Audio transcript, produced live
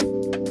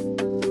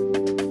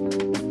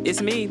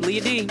It's me,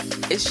 Leah D.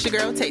 It's your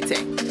girl, Tay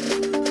Tay.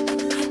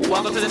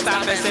 Welcome to the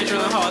Stop at Central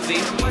and Halsey.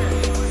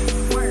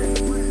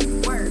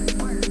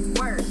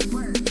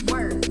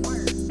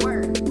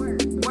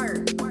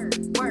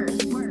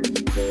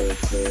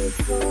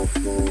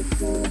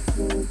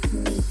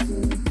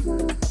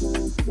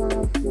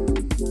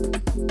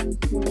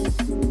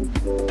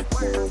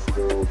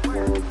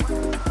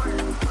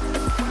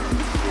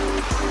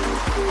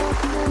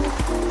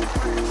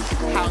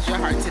 How's your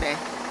heart today?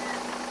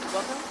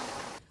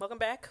 Welcome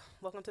back.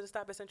 Welcome to the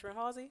Stop at Central and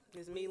Halsey.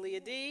 It's me,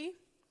 Leah D.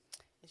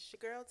 It's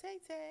your girl, Tay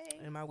Tay.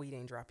 And my weed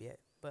ain't dropped yet,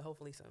 but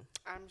hopefully soon.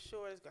 I'm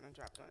sure it's gonna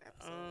drop on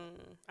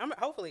episode.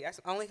 Hopefully. I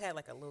only had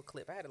like a little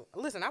clip.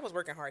 Listen, I was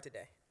working hard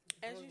today.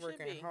 As you should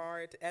be.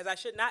 Hard, as I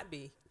should not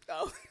be.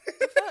 Oh.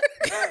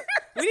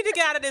 We need to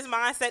get out of this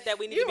mindset that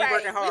we need to be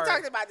working hard. We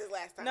talked about this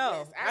last time. No,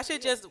 yes, I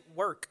should just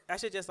work. I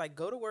should just like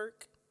go to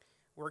work.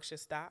 Work should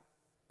stop.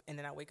 And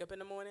then I wake up in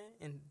the morning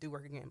and do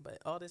work again. But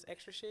all this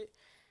extra shit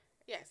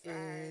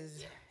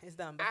is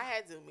done. I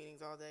had Zoom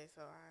meetings all day,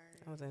 so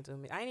I was in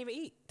Zoom meetings. I didn't even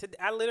eat.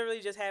 I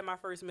literally just had my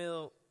first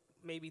meal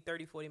maybe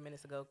 30, 40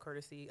 minutes ago,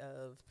 courtesy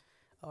of,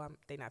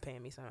 they not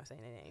paying me, so I'm not saying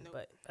their name. Nope.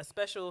 But a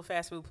special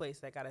fast food place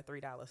that got a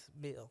 $3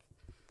 bill.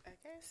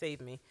 Okay.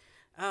 Saved me.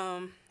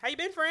 How you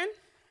been, friend?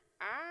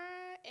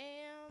 I've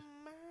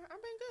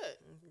been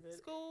good.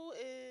 School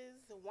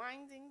is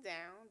winding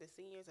down. The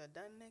seniors are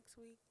done next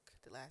week.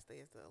 The last day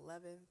is the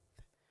 11th.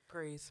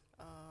 Praise.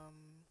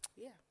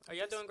 Yeah. Are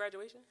y'all doing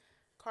graduation?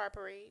 Car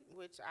parade,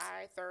 which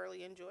I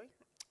thoroughly enjoy.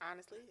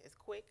 Honestly, it's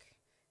quick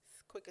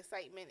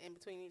excitement in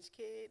between each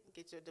kid.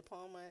 Get your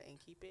diploma and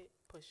keep it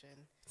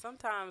pushing.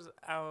 Sometimes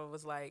I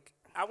was like,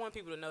 I want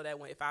people to know that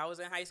if I was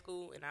in high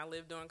school and I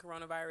lived during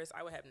coronavirus,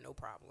 I would have no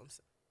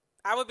problems.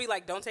 I would be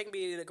like, don't take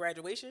me to the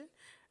graduation.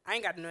 I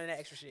ain't got none of that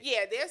extra shit.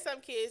 Yeah, there's some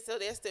kids, so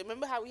there's still,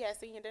 remember how we had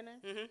senior dinner?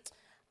 Mm-hmm. And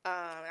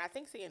I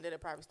think senior dinner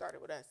probably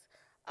started with us.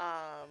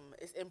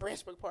 It's in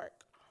Branchbrook Park.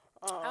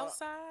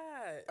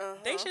 Outside.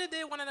 They should have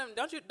did one of them.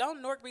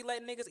 Don't Newark be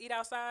letting niggas eat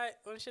outside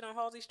on shit on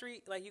Halsey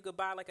Street? Like you could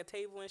buy like a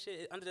table and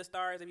shit under the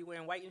stars and be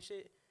wearing white and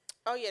shit.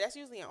 Oh yeah, that's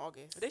usually in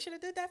August. They should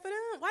have did that for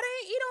them. Why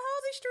they ain't eat on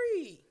Halsey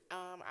Street?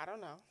 I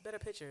don't know. Better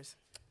pictures.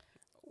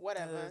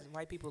 Whatever.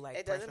 White people like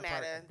it doesn't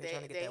matter. They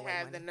They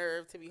have the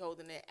nerve to be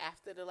holding it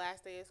after the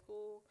last day of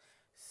school.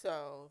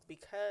 So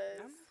because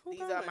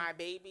these are my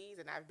babies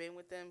and I've been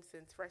with them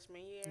since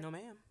freshman year. No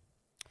ma'am.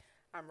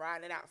 I'm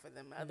riding it out for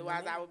them.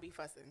 Otherwise, I would be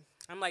fussing.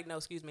 I'm like, no,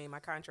 excuse me, my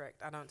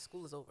contract.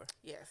 School is over.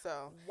 Yeah,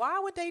 so.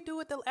 Why would they do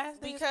it the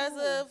last day because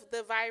of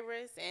the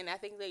virus, and I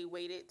think they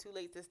waited too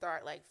late to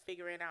start, like,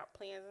 figuring out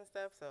plans and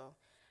stuff. So,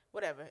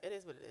 whatever. It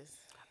is what it is.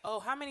 Oh,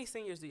 how many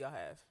seniors do y'all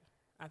have?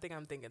 I think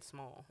I'm thinking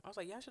small. I was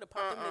like, y'all should have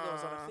popped them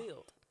niggas on the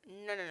field.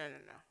 No.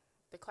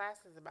 The class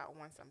is about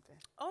 1-something.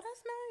 Oh,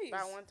 that's nice.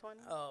 About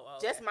 120. Oh,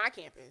 okay. Just my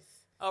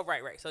campus. Oh,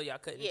 right. So y'all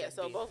couldn't. Yeah,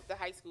 so both the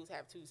high schools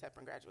have 2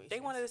 separate graduations.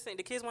 They wanted to sing.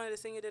 The kids wanted to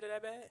sing it. Did it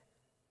that bad?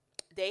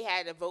 They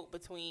had to vote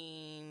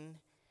between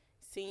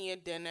senior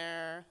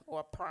dinner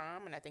or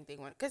prom, and I think they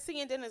went because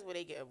senior dinner is where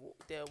they get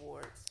the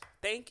awards.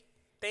 Thank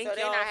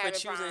y'all for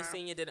choosing prom.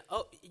 Senior dinner.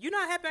 Oh, you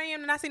know how happy I am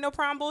to not see no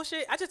prom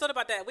bullshit? I just thought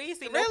about that. We ain't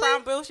seen no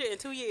prom bullshit in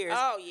 2 years.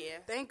 Oh, yeah.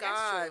 Thank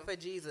God for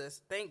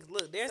Jesus.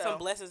 Look, there's some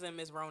blessings in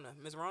Miss Rona.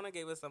 Miss Rona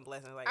gave us some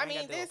blessings. Like, I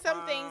mean, there's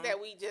some things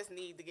that we just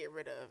need to get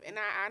rid of. And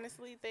I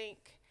honestly think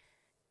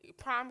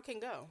prom can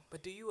go.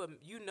 But do you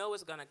know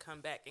it's going to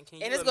come back? And can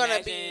you it's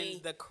imagine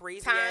be the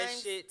crazy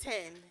ass shit? 10.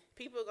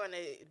 People are going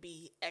to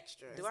be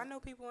extras. Do I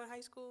know people in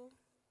high school?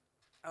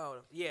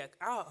 Oh, yeah.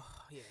 Oh,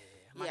 yeah.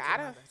 My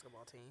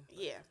basketball team.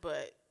 Yeah,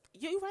 but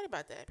you're right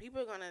about that. People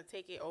are going to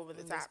take it over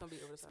the top. It's gonna be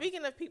over the top.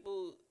 Speaking of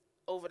people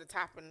over the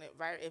top in the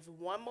virus, if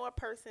one more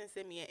person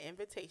send me an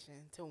invitation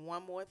to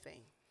one more thing.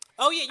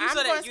 Oh, yeah. You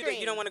said that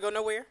you don't want to go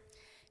nowhere?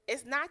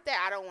 It's not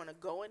that I don't want to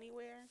go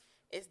anywhere.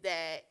 It's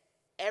that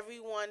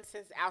everyone,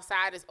 since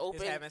outside is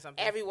open,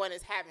 everyone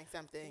is having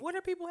something. What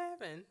are people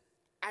having?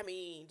 I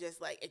mean,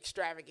 just like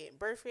extravagant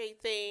birthday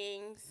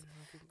things.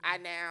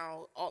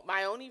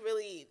 My only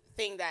really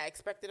thing that I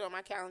expected on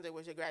my calendar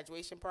was your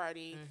graduation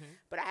party. Mm-hmm.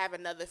 But I have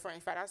another friend.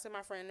 In fact, I sent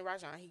my friend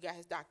Rajan. He got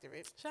his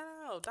doctorate. Shout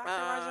out, Dr.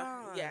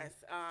 Rajan. Yes.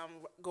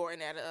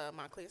 Gordon at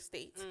Montclair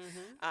State.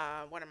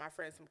 Mm-hmm. One of my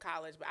friends from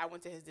college. But I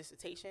went to his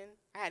dissertation.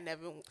 I had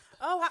never.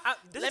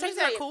 Dissertations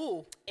are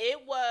cool.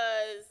 It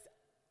was.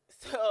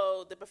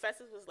 So the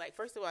professors was like,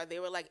 first of all,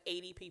 there were like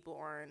 80 people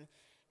on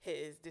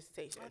his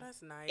dissertation. Oh,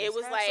 that's nice. It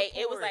was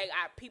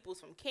people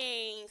from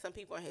King, some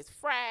people in his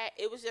frat.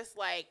 It was just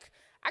like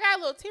I got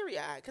a little teary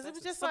eyed because it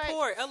was just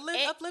support,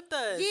 uplift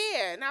us.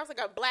 Yeah, and I was like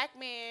a black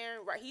man.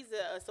 Right, he's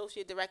the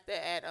associate director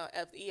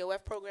at the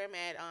EOF program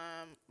at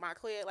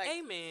Montclair. Like,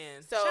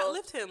 amen. So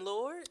lift him,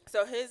 Lord.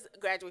 So his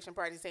graduation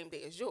party the same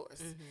day as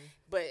yours,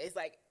 but it's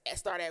like it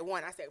started at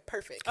 1. I said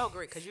perfect. Oh,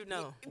 great, because you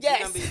know,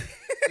 yes.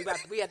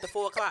 We at the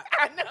 4 o'clock.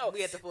 I know.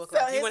 We at the 4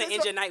 o'clock. So you want to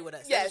end your night with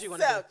us? Yes. That's what you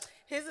want to do.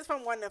 His is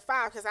from 1 to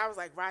 5 because I was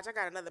like, Raj, I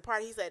got another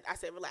party. I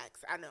said,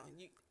 relax. I know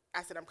you.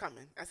 I said, I'm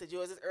coming. I said,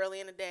 yours is early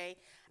in the day.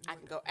 I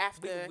can go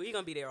after. We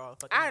going to be there all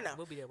fucking I don't know.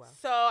 We'll be there a while.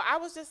 So I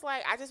was just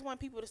like, I just want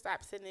people to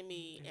stop sending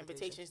me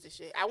invitations to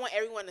shit. I want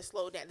everyone to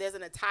slow down. There's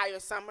an entire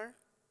summer.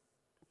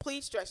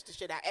 Please stretch the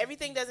shit out.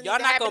 Everything doesn't y'all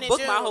need to happen in June. Y'all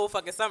not going to book my whole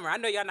fucking summer. I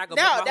know y'all not going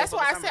to book my whole fucking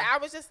summer. No, that's why I said, I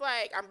was just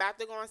like, I'm about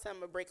to go on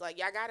summer break. Like,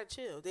 y'all got to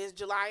chill. There's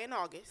July and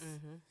August.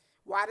 Mm-hmm.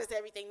 Why does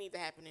everything need to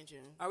happen in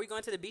June? Are we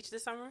going to the beach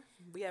this summer?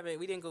 We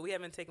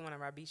haven't taken one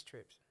of our beach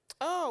trips.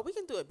 Oh, we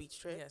can do a beach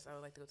trip. Yes, I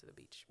would like to go to the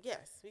beach.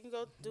 Yes, we can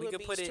go do a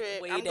beach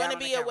trip. I'm going to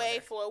be away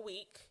for a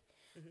week.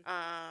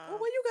 Mm-hmm.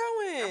 Where you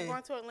going? I'm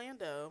going to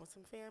Orlando with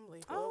some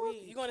family for a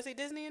week. You going to see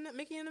Disney and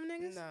Mickey and them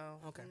niggas?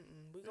 No. Okay.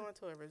 We're going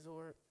to a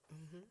resort.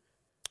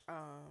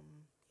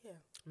 Yeah.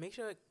 Make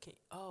sure I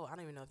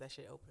don't even know if that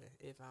shit open.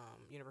 If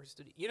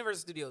Universal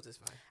Studios is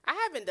fine. I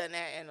haven't done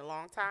that in a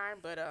long time,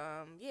 but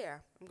yeah,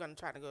 I'm gonna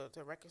try to go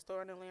to a record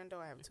store in Orlando.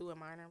 I have 2 of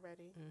mine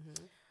already.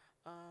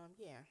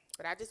 Yeah,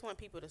 but I just want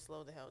people to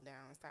slow the hell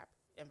down and stop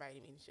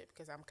inviting me to shit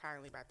because I'm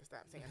currently about to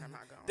stop saying I'm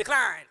not going.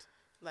 Declined.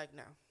 Like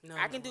no,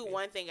 I can do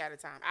one thing at a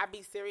time. I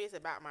be serious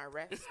about my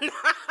rest.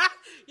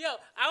 Yo,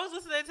 I was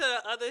listening to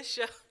the other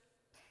show.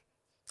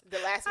 The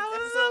last week's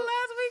episode? episode?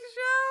 Last week's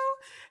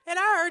show. And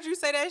I heard you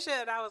say that shit.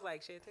 And I was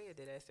like, shit, Taya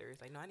did that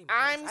serious. Like, no, I need my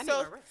rest. I need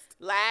my rest.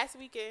 Last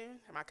weekend,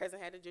 my cousin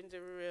had a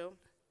gender reveal.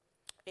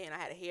 And I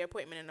had a hair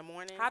appointment in the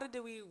morning. How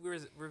did we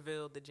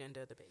reveal the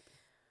gender of the baby?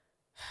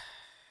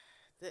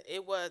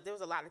 There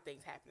was a lot of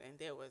things happening.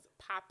 There was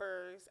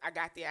poppers. I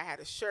got there. I had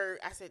a shirt.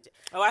 I said,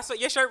 I saw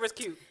your shirt was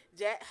cute.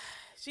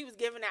 She was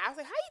giving out. I was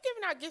like, how you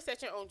giving out gifts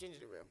at your own gender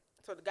reveal?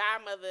 So the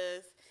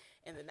godmothers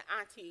and then the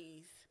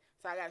aunties.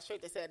 So I got a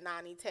shirt that said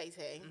Nani Tay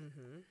Tay.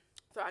 Mm-hmm.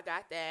 So I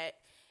got that.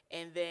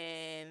 And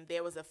then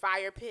there was a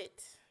fire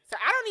pit. So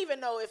I don't even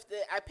know if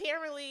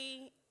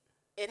apparently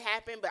it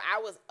happened, but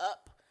I was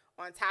up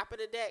on top of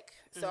the deck.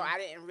 So I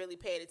didn't really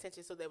pay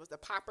attention. So there was the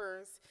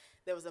poppers.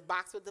 There was a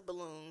box with the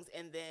balloons.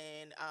 And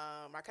then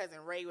my cousin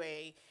Ray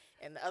Ray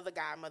and the other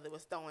godmother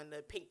was throwing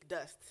the pink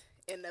dust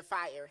in the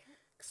fire.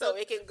 So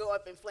it can go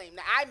up in flame.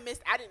 Now I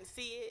didn't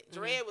see it.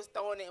 Dre was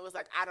throwing it. It was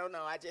like, I don't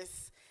know.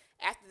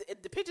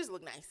 The pictures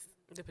look nice.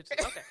 The pictures,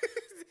 okay.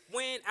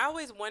 I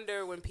always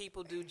wonder when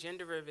people do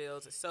gender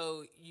reveals.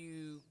 So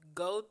you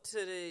go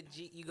to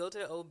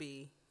the OB,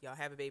 y'all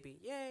have a baby,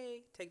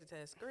 yay! Take the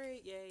test,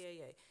 great,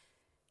 yay!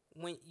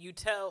 When you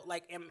tell,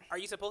 are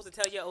you supposed to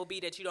tell your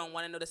OB that you don't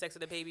want to know the sex of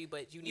the baby,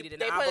 but you need it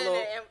in an envelope? Put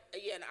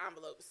it in an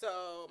envelope.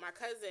 So my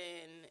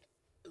cousin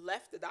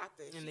left the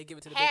doctor and they give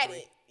it to the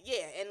baby.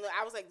 And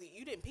I was like,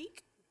 you didn't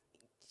peek?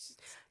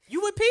 You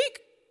would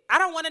peek? I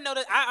don't want to know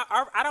that.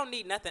 I don't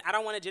need nothing. I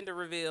don't want a gender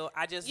reveal.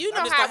 I'm just how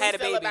gonna we have a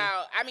feel baby.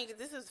 about. I mean,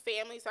 this is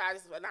family, so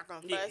I'm not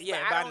gonna fuss. Yeah,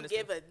 but I don't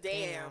give a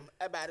damn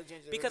about a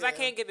gender because reveal. I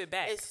can't give it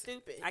back. It's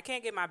stupid. I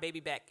can't get my baby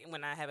back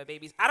when I have a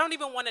baby. I don't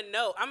even want to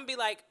know. I'm gonna be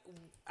like,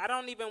 I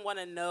don't even want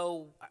to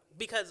know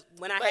because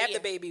when I have the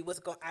baby,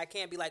 I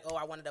can't be like, oh,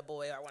 I wanted a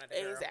boy or I wanted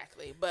a girl.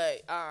 Exactly.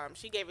 But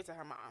she gave it to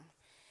her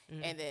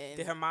mom, and then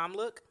did her mom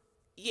look?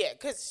 Yeah,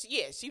 because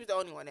she was the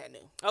only one that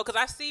knew. Oh, because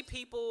I see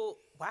people.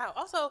 Wow.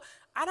 Also,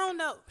 I don't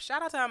know.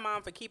 Shout out to her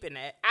mom for keeping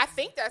that. I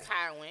think that's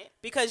how it went.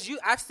 Because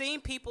I've seen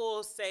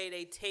people say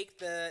they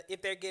take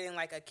if they're getting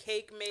like a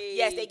cake made.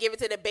 Yes, they give it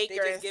to the baker.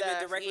 They just give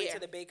it directly to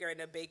the baker, and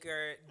the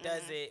baker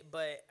does it.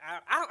 But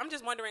I'm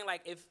just wondering,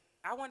 if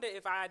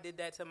I did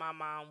that to my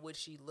mom, would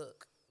she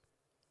look?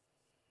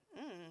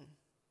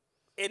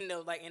 And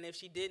and if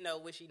she did know,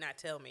 would she not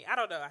tell me? I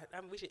don't know.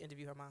 We should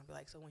interview her mom. Be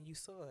like, so when you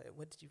saw it,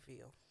 what did you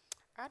feel?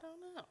 I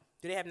don't know.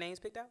 Do they have names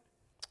picked out?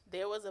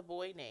 There was a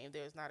boy name.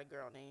 There's not a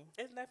girl name.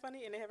 Isn't that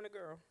funny? And they're having a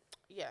girl.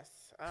 Yes.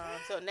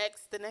 So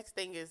the next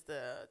thing is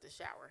the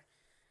shower.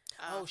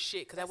 Oh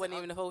shit! Because that wasn't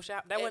even the whole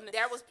shower. That was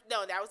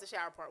the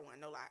shower part 1.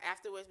 No lie.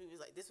 Afterwards, we was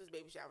like, this was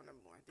baby shower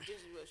number 1. The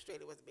ginger real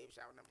straight. It was baby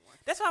shower number 1.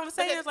 That's what I'm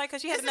saying. It's like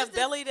because she had enough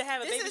belly to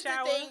have a baby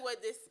shower. This is the thing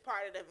with this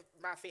part of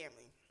my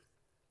family.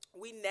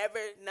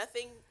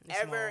 Nothing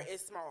ever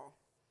is small.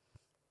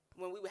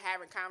 When we were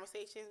having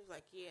conversations, we was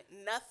like,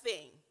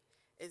 nothing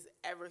is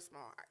ever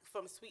small.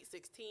 From sweet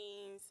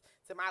 16s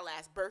to my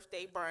last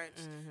birthday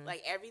brunch,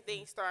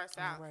 everything starts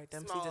out right.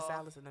 Them small. Caesar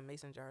salads and the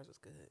mason jars was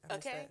good.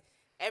 Okay,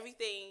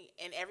 everything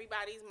and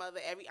everybody's mother,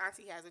 every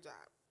auntie has a job.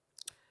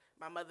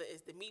 My mother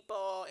is the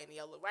meatball and the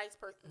yellow rice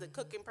the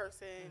cooking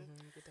person.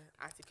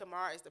 Auntie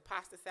Kamara is the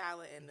pasta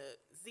salad and the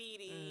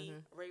ziti.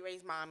 Ray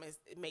Ray's mom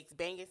makes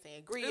banging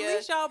sangria. At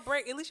least y'all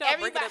break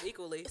it up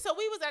equally. So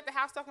we was at the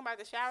house talking about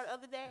the shower the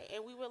other day,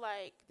 and we were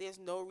like, "There's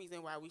no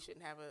reason why we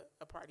shouldn't have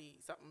a party,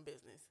 something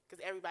business,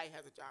 because everybody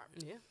has a job."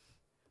 Yeah,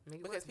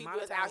 because people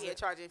is out here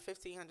charging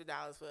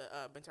 $1,500 for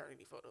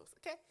maternity photos.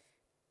 Okay.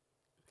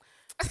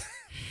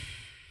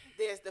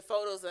 There's the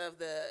photos of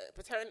the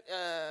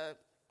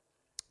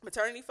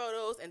maternity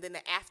photos, and then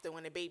the after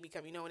when the baby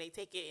come. When they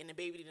take it and the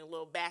baby in a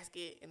little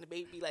basket and the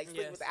baby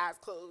sleeping with the eyes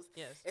closed.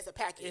 Yes, it's a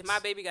package. If my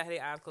baby got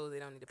their eyes closed, they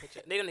don't need a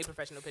picture. They don't need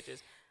professional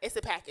pictures. It's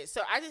a package.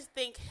 So I just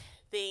think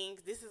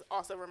this is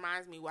also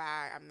reminds me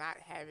why I'm not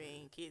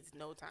having kids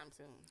no time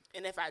soon.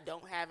 And if I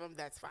don't have them,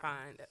 that's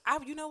fine.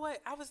 You know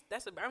what? I'm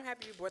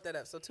happy you brought that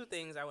up. So 2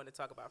 things I want to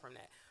talk about from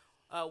that.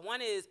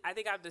 One is, I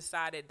think I've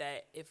decided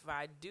that if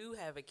I do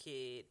have a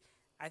kid,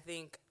 I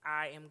think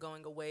I am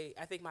going away.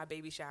 I think my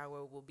baby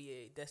shower will be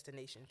a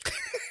destination trip.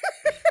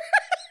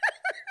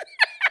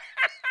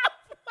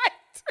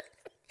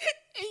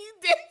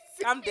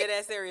 I'm dead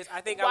ass serious.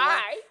 I think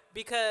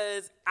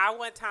because I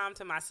want time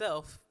to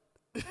myself.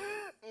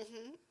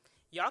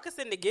 Y'all can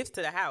send the gifts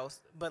to the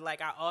house, but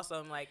like I also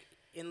am like,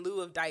 in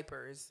lieu of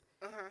diapers,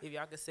 if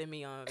y'all could send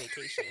me on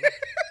vacation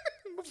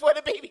before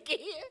the baby get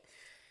here.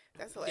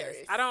 That's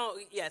hilarious.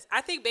 Yes,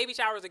 I think baby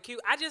showers are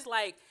cute.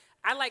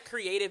 I like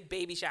creative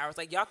baby showers.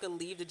 Like, y'all could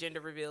leave the gender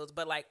reveals,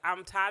 but like,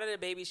 I'm tired of the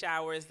baby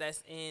showers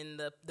that's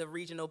in the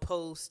regional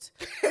post.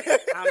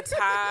 I'm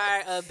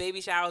tired of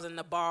baby showers in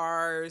the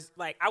bars.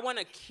 Like, I want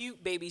a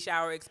cute baby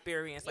shower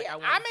experience. Like,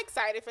 I'm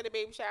excited for the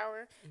baby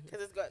shower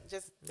because it's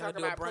just talk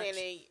about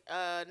planning.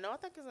 No, I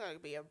think it's gonna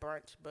be a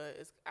brunch, but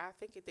I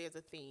think there's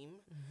a theme.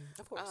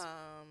 Of course.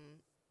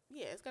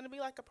 Yeah, it's gonna be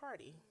like a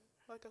party,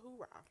 like a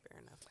hoorah. Fair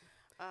enough.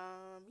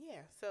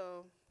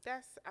 So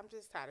I'm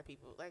just tired of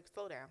people. Like,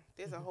 slow down.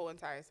 There's a whole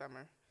entire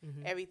summer.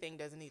 Everything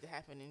doesn't need to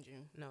happen in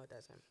June. No, it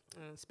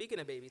doesn't. Speaking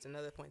of babies,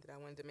 another point that I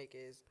wanted to make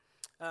is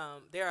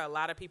there are a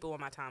lot of people on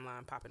my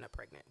timeline popping up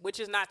pregnant, which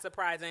is not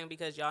surprising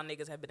because y'all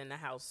niggas have been in the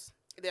house.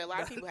 There are a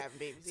lot of people having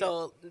babies.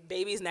 So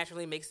babies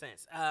naturally make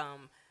sense.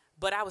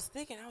 But I was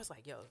thinking, I was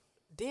like, yo,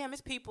 damn,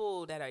 it's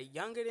people that are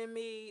younger than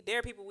me. There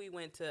are people we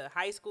went to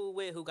high school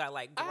with who got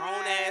like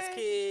grown-ass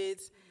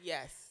kids.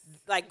 Yes.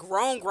 Like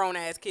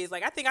grown-ass kids.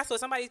 Like, I think I saw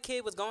somebody's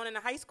kid was going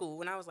into high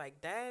school, and I was like,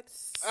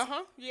 that's...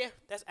 Yeah.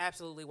 That's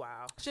absolutely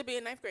wild. Should be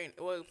in 9th grade.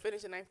 Well,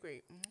 finish in 9th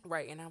grade.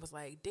 Right, and I was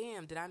like,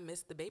 damn, did I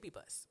miss the baby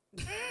bus?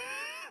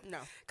 No.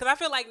 Because I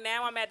feel like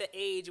now I'm at the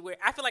age where...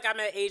 I feel like I'm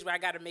at an age where I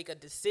got to make a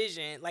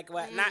decision. Like,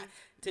 not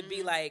to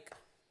be like...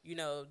 You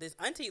know, this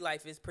auntie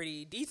life is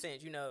pretty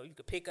decent. You know, you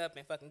could pick up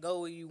and fucking go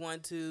where you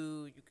want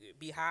to. You could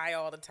be high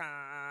all the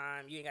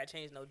time. You ain't got to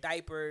change no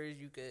diapers.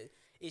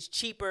 It's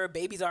cheaper.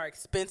 Babies are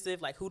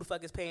expensive. Like, who the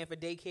fuck is paying for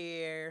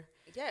daycare?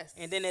 Yes.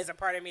 And then there's a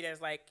part of me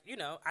that's like, you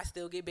know, I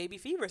still get baby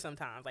fever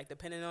sometimes. Like,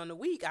 depending on the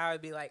week, I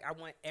would be like, I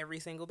want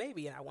every single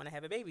baby and I want to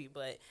have a baby.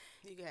 But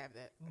you can have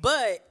that.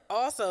 But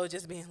also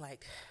just being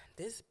like,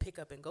 this pick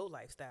up and go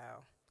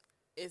lifestyle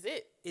is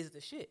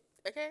the shit.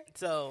 Okay.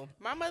 So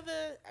my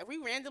mother, we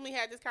randomly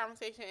had this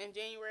conversation in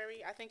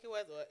January. I think it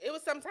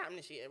was sometime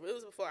this year. It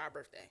was before our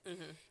birthday.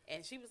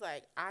 And she was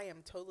like, I am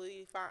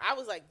totally fine. I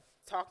was like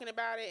talking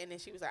about it, and then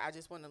she was like, I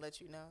just want to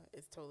let you know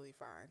it's totally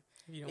fine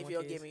if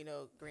you'll give me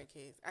no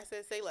grandkids. I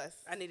said, say less.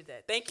 I needed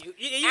that. Thank you.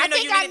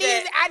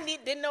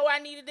 Didn't know I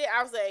needed it.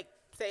 I was like,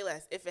 say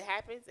less. If it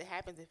happens, it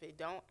happens. If it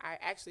don't, I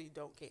actually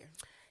don't care.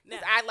 Now,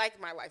 I like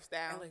my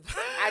lifestyle.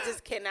 I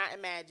just cannot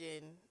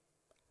imagine.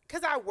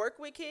 Because I work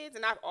with kids,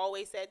 and I've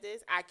always said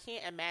this, I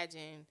can't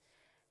imagine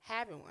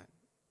having one.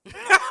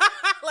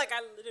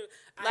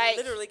 I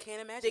literally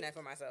can't imagine that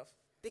for myself.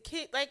 The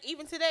kid, like,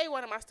 even today,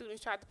 one of my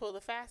students tried to pull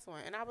the fast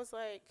one, and I was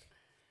like,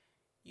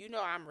 you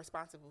know I'm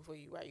responsible for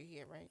you while you're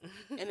here, right?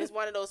 And it's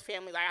one of those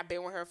families, like, I've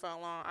been with her for a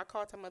long. I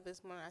called her mother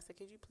this morning. I said,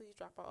 could you please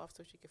drop her off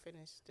so she can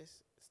finish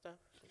this stuff?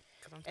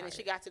 And then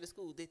she got to the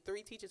school. The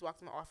 3 teachers walked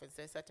in my office and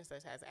said, such and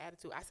such has an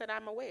attitude. I said,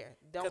 I'm aware.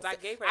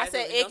 I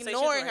said,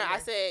 ignoring her. I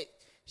said,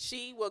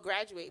 she will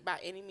graduate by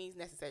any means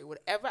necessary.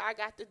 Whatever I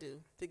got to do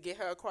to get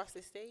her across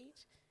the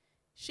stage,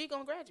 she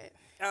gonna graduate.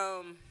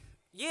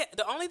 Yeah,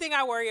 the only thing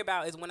I worry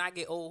about is when I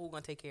get old, who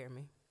gonna take care of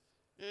me?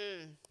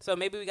 So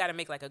maybe we got to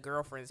make like a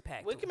girlfriend's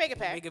pact. We can make a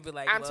pact. We could be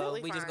like,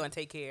 we just gonna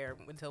take care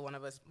until one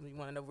of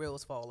the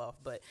wheels fall off.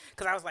 But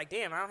because I was like,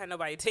 damn, I don't have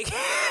nobody to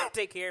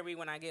take care of me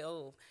when I get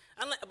old.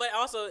 But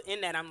also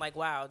in that, I'm like,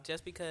 wow,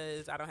 just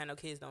because I don't have no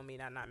kids don't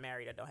mean I'm not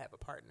married or don't have a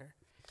partner.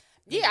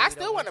 Yeah, I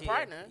still want a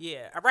partner.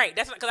 Yeah, right.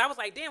 That's because I was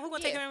like, damn, who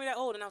gonna take care of me that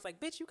old? And I was like,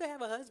 bitch, you could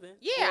have a husband.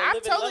 Yeah,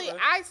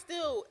 I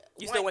still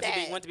want to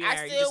be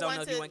married. You just don't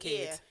know if you want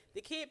kids. Yeah,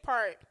 the kid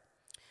part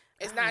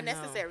is not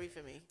necessary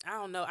for me. I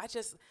don't know. I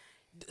just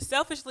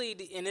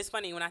selfishly, and it's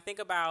funny when I think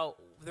about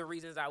the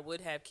reasons I would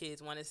have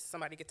kids. One is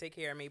somebody could take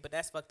care of me, but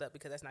that's fucked up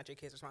because that's not your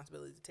kid's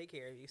responsibility to take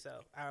care of you.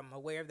 So I'm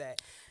aware of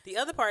that. The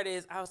other part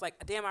is I was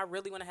like, damn, I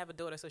really want to have a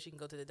daughter so she can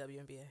go to the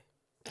WNBA.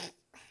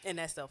 And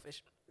that's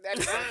selfish.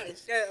 That's selfish.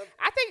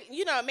 I think,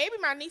 maybe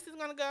my niece is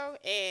going to go,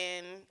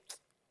 and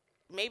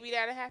maybe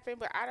that'll happen,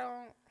 but I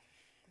don't.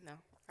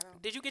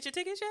 Did you get your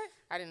tickets yet?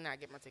 I did not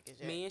get my tickets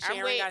yet. Me and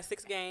Sharon got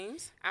 6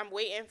 games. I'm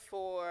waiting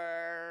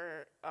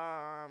for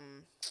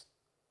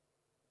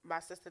my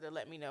sister to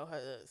let me know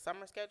her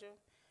summer schedule,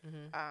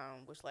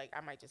 which, like,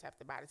 I might just have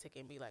to buy the ticket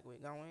and be like, we're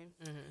going.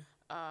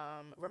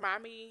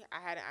 Remind me, I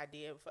had an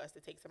idea for us to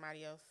take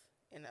somebody else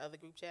in the other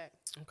group chat.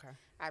 Okay.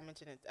 I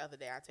mentioned it the other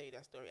day. I'll tell you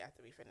that story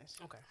after we finish.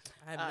 Okay.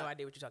 I have no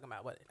idea what you're talking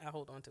about, but I'll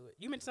hold on to it.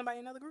 You mentioned somebody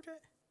in another group chat?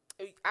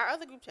 Our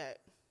other group chat.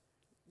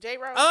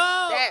 J-Rose.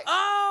 Yeah.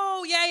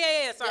 Sorry.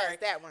 Yes,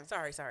 that one.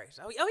 Sorry.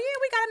 Oh, yeah,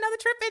 we got another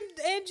trip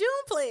in June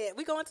planned.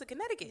 We going to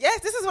Connecticut. Yes,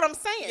 this is what I'm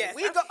saying. Yes,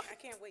 I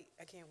can't wait.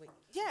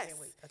 Yes.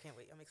 I can't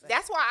wait. I'm excited.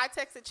 That's why I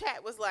texted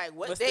chat, was like,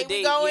 what day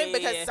we going?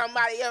 Because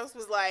somebody else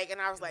was like, and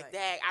I was like,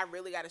 dang, I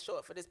really got to show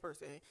up for this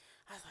person.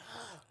 I was like,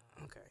 oh.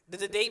 Okay.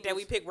 Does the date that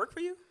we pick work for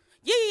you?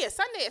 Yeah.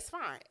 Sunday is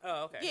fine.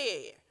 Oh, okay.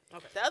 Yeah.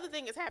 Okay. The other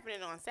thing is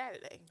happening on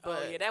Saturday.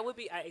 But yeah, that would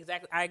be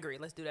exactly. I agree.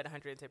 Let's do that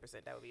 110%.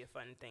 That would be a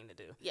fun thing to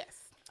do. Yes.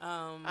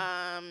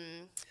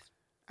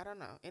 I don't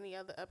know. Any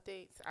other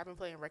updates? I've been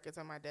playing records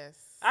on my desk.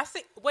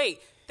 Wait,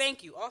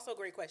 thank you. Also,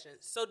 great question.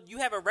 So, you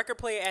have a record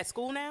player at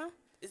school now?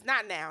 It's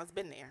not now. It's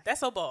been there.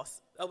 That's so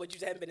boss. Oh, but you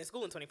haven't been in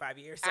school in 25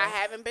 years. So. I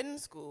haven't been in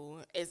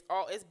school. It's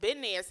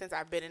been there since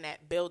I've been in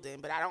that building,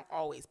 but I don't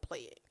always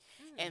play it.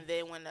 And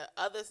then when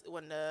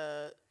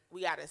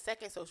we got a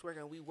second social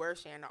worker and we were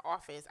sharing the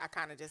office, I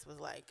kind of just was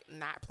like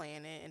not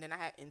playing it. And then I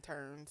had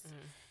interns,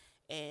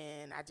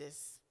 and I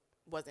just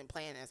wasn't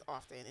playing as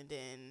often. And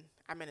then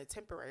I'm in a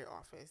temporary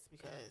office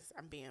because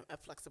I'm being a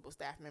flexible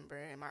staff member,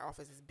 and my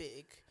office is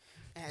big.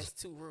 It has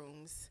 2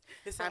 rooms.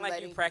 It sounds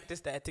like you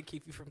practice that to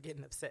keep you from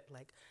getting upset.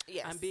 Like,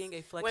 yes. I'm being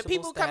a flexible when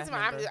people staff come to me,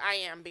 member. I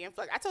am being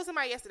flexible. I told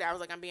somebody yesterday, I was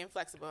like, I'm being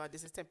flexible.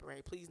 This is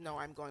temporary. Please know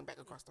I'm going back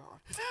across the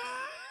hall.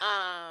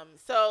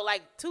 So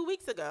like 2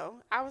 weeks ago,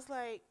 I was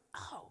like,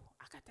 oh,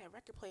 I got that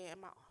record player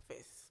in my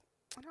office.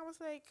 And I was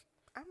like,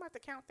 I'm about to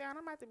count down.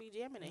 I'm about to be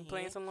jamming in here.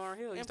 Playing some Lauryn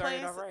Hill. You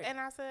started off right. And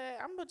I said,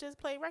 I'm going to just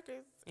play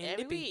records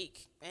every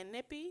week. And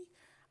nippy.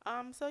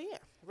 So, yeah,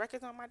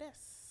 records on my desk.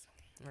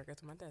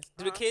 Records on my desk.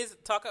 Do the kids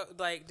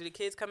do the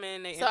kids come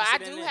in? So, I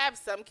do have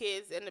some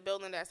kids in the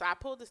building so I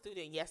pulled the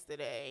student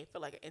yesterday for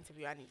like an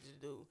interview I needed to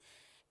do.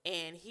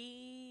 And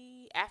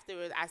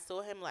afterwards, I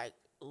saw him like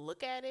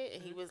look at it,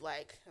 and he was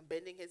like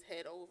bending his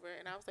head over,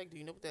 and I was like, do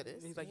you know what that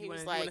is? He's like, he you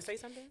was want to say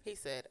something? He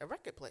said, a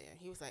record player.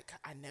 He was like,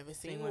 I never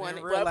seen one one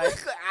in real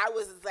life. I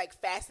was like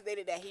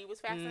fascinated that he was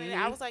fascinated.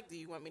 I was like, do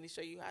you want me to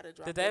show you how to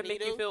drop the needle? Did that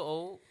make you feel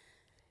old?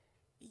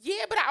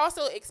 Yeah, but I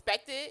also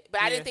expected,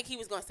 but I didn't think he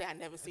was going to say, I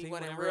never seen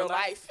one in real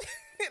life.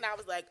 And I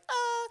was like,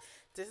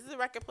 this is a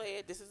record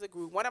player. This is a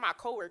group. One of my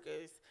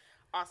coworkers,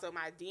 also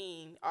my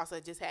dean, I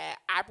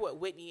brought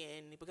Whitney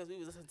in because we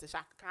was listening to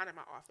Shaka Khan in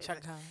my office.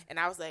 And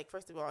I was like,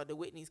 first of all, the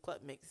Whitney's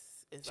club mix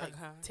is like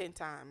 10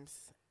 times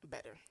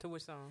better. To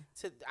which song?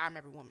 To I'm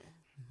Every Woman.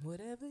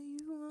 Whatever you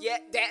want. Yeah,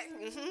 that.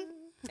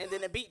 And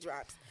then the beat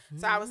drops.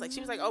 So I was like, she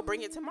was like, oh,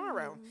 bring it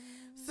tomorrow.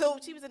 So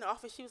she was in the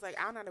office. She was like,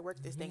 I don't know how to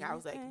work this thing. I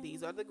was like,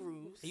 these are the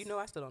grooves. You know,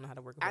 I still don't know how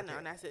to work. I know,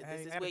 and I said,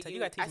 this is where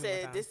you. I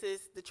said, this is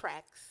the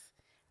tracks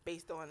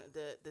based on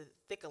the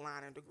thicker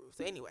line of the groove.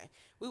 So anyway,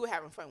 we were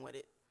having fun with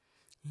it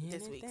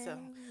this week. So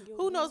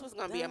who knows what's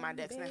gonna be on my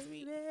desk next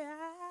week?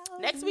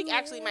 Next week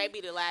actually might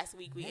be the last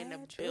week we in the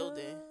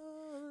building.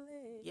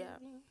 Yeah,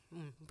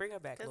 bring her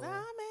back. Cause Lord.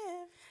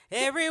 I'm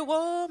every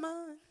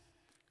woman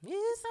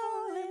is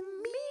all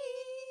in me.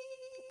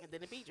 And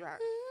then the beat drop.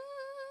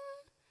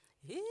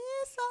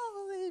 It's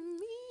all in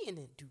me. And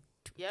then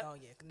Yep. Oh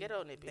yeah. Get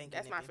on it.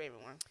 That's my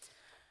favorite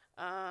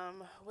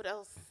one. What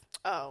else?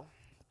 Oh.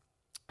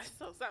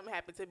 So something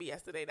happened to me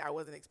yesterday that I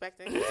wasn't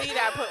expecting. See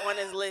that I put on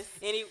this list.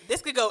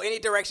 This could go any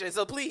direction,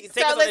 so please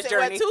take us on this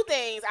journey. Well, 2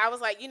 things. I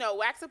was like,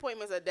 wax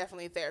appointments are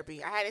definitely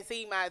therapy. I hadn't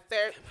seen my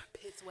therapist.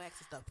 Pitts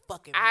wax is the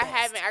fucking I best.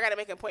 haven't. I got to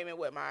make an appointment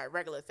with my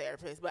regular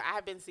therapist, but I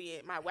have been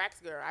seeing my wax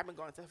girl. I've been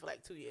going to her for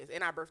like 2 years,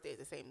 and our birthday is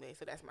the same day,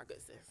 so that's my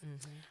good sis.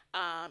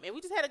 Mm-hmm. And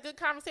we just had a good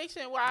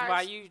conversation.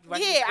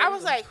 I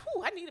was like,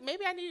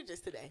 maybe I needed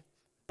this today.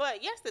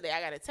 But yesterday, I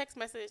got a text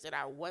message that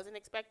I wasn't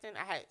expecting.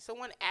 I had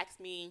someone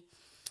asked me.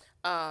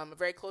 A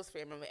very close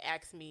family member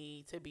asked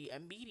me to be a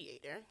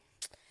mediator.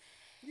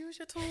 Use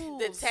your tools.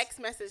 The text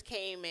message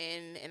came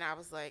in, and I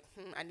was like,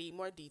 I need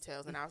more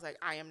details. And I was like,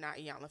 I am not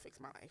Iyanla Fix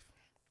My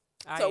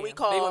Life. We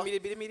called. They want me to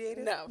be the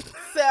mediator? No.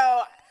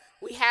 So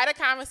we had a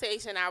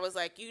conversation. I was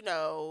like,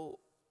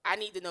 I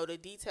need to know the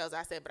details.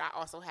 I said, but I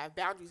also have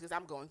boundaries because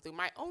I'm going through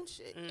my own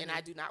shit, and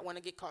I do not want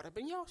to get caught up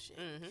in y'all shit.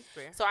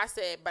 So I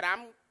said, but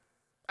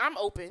I'm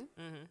open,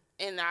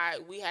 and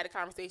we had a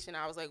conversation.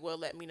 I was like, well,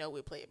 let me know.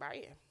 We'll play it by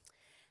ear.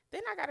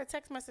 Then I got a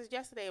text message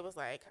yesterday. It was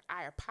like,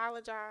 I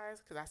apologize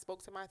because I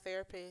spoke to my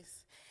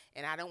therapist,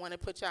 and I don't want to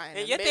put y'all in the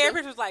middle. And your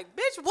therapist was like,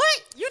 bitch,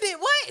 what? You did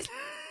what?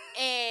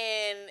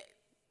 And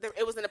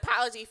it was an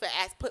apology for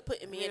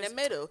putting me in the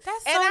middle.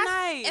 That's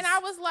nice. And I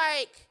was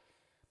like,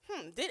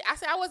 I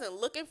said I wasn't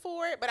looking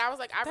for it, but I was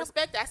like, I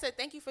respect it. I said,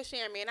 thank you for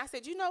sharing me. And I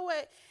said, you know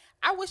what?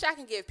 I wish I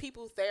can give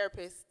people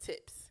therapists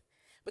tips.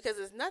 Because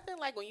it's nothing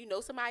like when you know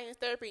somebody in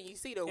therapy and you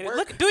see the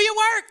work. Do your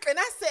work. And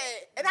I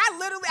said,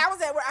 I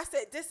was at work. I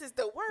said, this is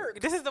the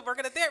work. This is the work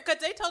of the therapist.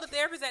 Because they told the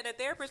therapist that the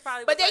therapist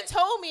probably But they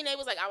told me, and they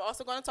was like, I'm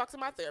also going to talk to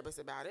my therapist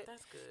about it.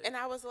 That's good. And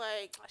I was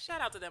like. Shout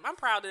out to them. I'm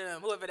proud of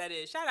them, whoever that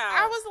is. Shout out.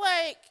 I was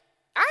like.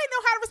 I didn't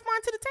know how to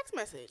respond to the text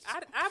message.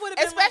 I would have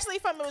been especially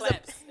like, from it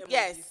was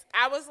yes.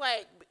 I was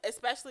like,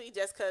 especially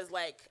just because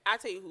I'll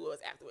tell you who it was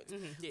afterwards.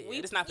 Yeah,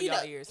 it's not for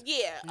y'all ears.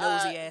 Yeah,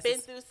 nosy asses. Been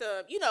through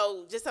some,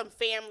 just some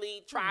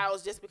family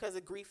trials just because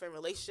of grief and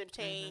relationship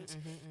change,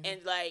 and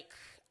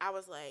I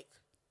was like,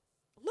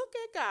 look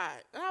at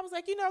God, and I was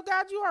like,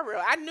 God, you are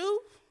real. I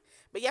knew,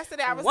 but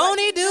yesterday I was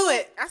won't He do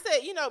it? I said,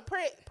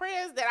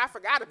 prayers that I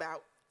forgot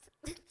about.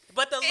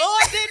 But the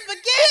Lord didn't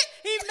forget.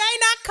 He may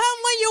not come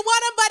when you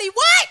want him, but He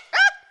what?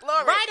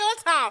 Glory. Right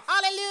on time.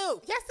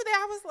 Hallelujah. Yesterday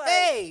I was like,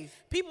 hey,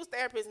 people's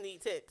therapists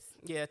need tips.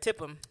 Yeah, tip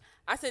them.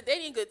 I said they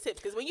need good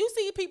tips because when you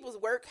see people's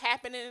work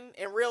happening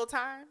in real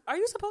time. Are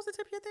you supposed to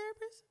tip your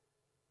therapist?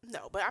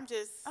 No, but I'm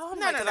just. Oh,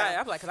 no.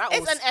 I'm like,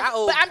 because I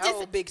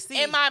owe Big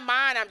C. In my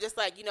mind, I'm just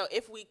like,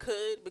 if we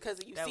could, because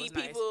you see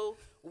people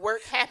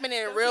work happening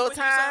in real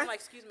time. I'm like,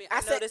 excuse me, I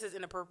know this is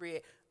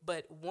inappropriate,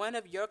 but one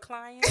of your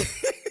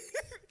clients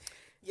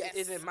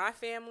is in my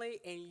family,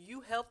 and you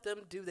help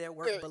them do their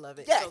work,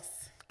 beloved. Yes. So,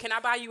 can I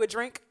buy you a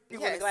drink? You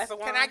want a glass of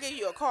wine? Can I give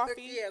you a coffee?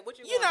 Yeah, what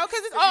you want?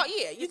 Because it's all,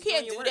 you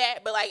can't do that.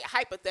 But, like,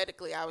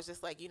 hypothetically, I was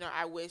just like,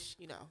 I wish,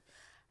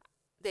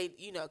 they,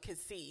 can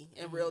see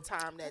in real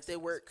time that their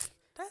work.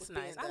 That's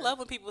nice. I love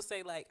when people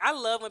say, like, I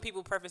love when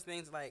people preface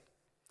things like,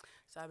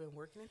 so I've been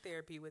working in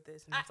therapy with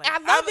this. And I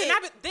love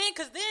it.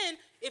 Because then,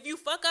 if you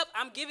fuck up,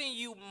 I'm giving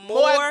you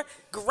more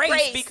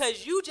grace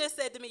because you just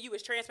said to me, you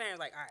was transparent.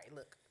 Like, all right,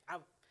 look,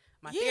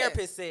 my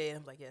therapist said.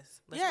 I'm like,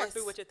 yes. Let's work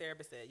through what your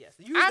therapist said. Yes.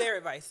 Use their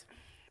advice.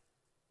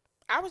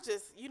 I was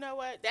just, you know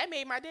what? That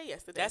made my day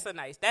yesterday. That's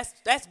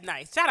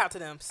nice. Shout out to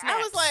them. Snaps. I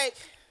was like,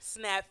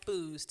 snap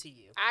foods to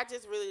you.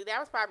 That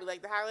was probably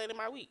like the highlight of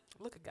my week.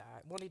 Look at God.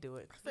 Won't he do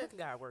it? Look at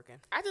God working.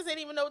 I just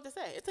didn't even know what to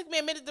say. It took me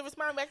a minute to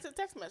respond back to the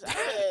text message.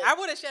 I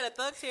would have shed a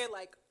thug tear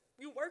like,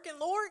 you working,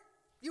 Lord?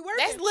 You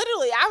working? That's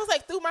literally, I was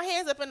like, threw my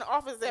hands up in the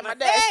office at my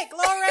desk. Hey,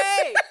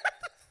 glory!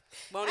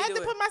 I had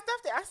to put my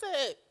stuff there. I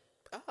said,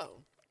 oh.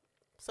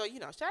 So,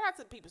 shout out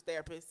to people's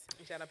therapists.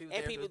 Shout out to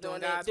people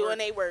doing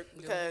their work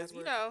because,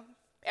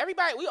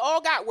 everybody, we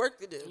all got work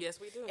to do. Yes,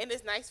 we do. And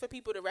it's nice for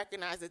people to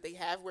recognize that they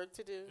have work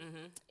to do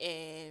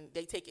and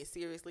they take it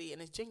seriously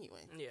and it's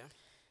genuine. Yeah.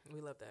 We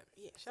love that.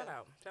 Yeah. Shout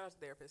out to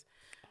therapists.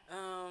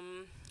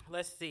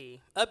 Let's see.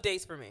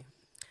 Updates for me.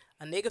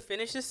 A nigga is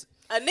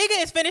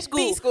finished school.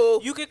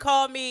 B-school. You could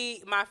call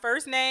me my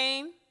first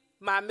name,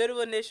 my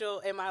middle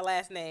initial, and my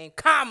last name,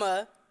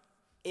 comma,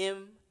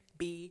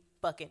 MB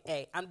fucking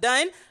A. I'm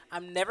done.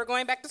 I'm never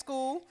going back to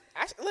school.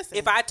 Listen.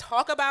 If I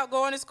talk about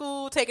going to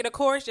school, taking a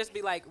course, just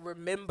be like,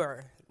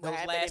 remember those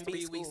last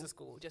 3 weeks of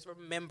school. Just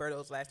remember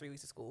those last 3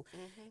 weeks of school.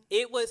 Mm-hmm.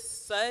 It was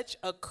such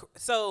a...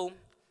 So,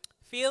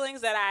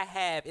 feelings that I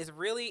have is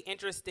really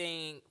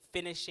interesting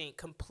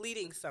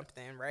completing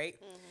something, right?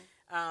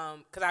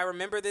 Because I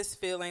remember this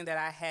feeling that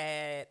I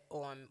had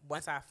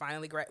once I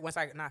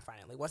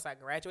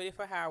graduated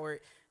for Howard,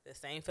 the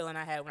same feeling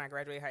I had when I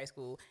graduated high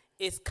school.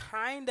 It's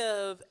kind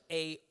of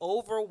a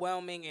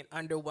overwhelming and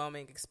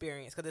underwhelming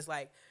experience because it's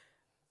like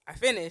I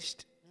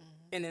finished,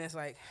 and then it's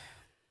like,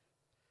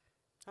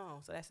 oh,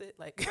 so that's it.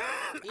 Like,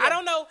 I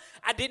don't know.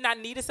 I did not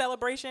need a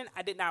celebration.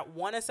 I did not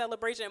want a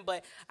celebration,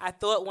 but I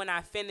thought when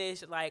I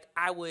finished, like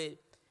I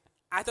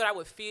thought I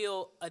would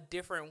feel a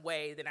different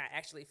way than I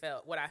actually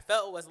felt. What I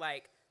felt was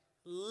like,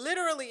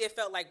 literally, it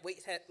felt like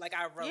weights had, like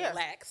I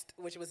relaxed,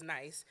 which was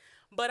nice.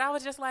 But I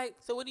was just like,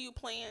 so what do you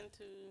plan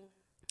to?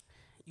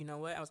 You know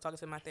what? I was talking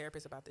to my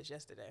therapist about this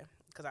yesterday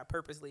because I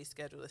purposely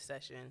scheduled a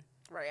session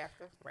right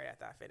after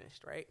I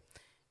finished, right?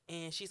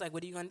 And she's like,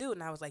 what are you going to do?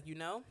 And I was like,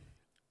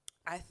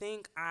 I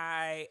think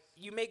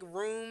you make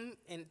room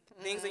and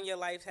things in your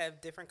life have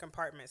different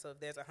compartments. So if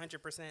there's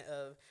 100%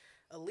 of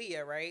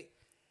Aaliyah, right?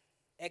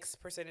 X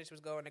percentage was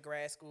going to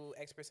grad school,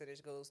 X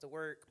percentage goes to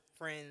work,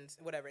 friends,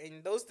 whatever.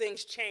 And those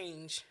things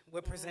change.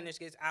 What percentage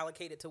gets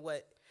allocated to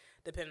what,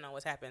 depending on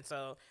what's happened.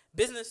 So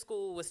business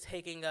school was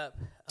taking up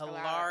a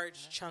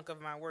large chunk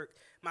of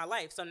my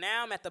life. So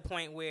now I'm at the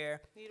point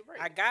where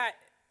I got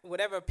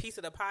whatever piece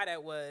of the pie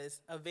that was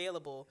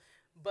available,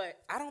 but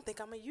I don't think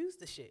I'm going to use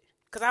the shit.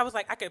 Because I was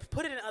like, I could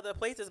put it in other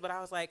places, but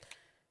I was like,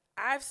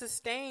 I've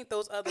sustained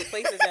those other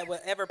places at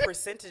whatever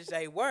percentage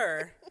they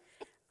were.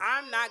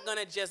 I'm not going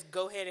to just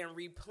go ahead and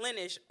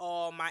replenish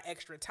all my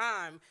extra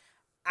time.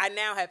 I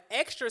now have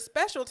extra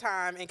special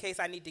time in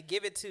case I need to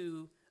give it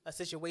to a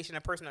situation,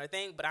 a person, or a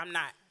thing, but I'm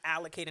not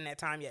allocating that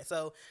time yet.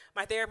 So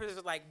my therapist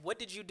was like, what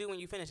did you do when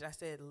you finished? I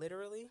said,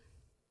 literally,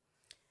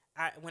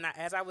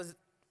 as I was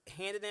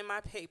handed in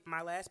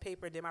my last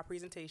paper, did my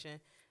presentation,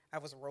 I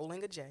was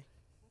rolling a J.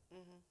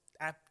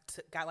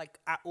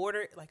 I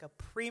ordered like a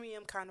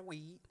premium kind of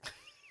weed.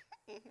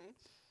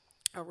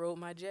 I rolled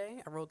my J.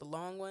 I rolled the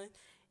long one.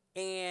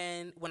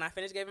 And when I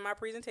finished giving my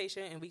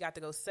presentation and we got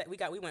to go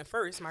we went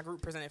first, my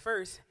group presented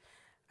first,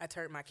 I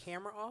turned my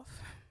camera off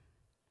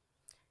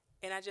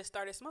and I just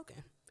started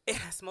smoking. And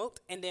I smoked.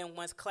 And then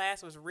once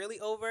class was really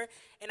over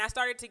and I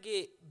started to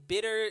get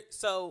bitter.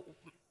 So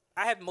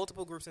I have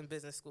multiple groups in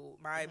business school.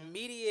 My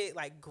immediate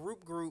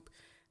group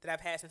that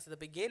I've had since the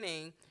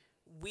beginning,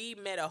 we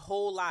met a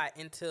whole lot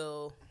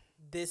until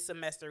this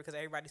semester because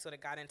everybody sort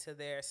of got into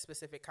their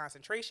specific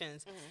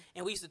concentrations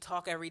and we used to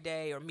talk every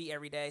day or meet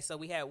every day. So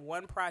we had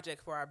one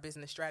project for our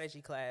business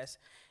strategy class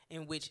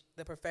in which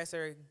the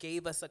professor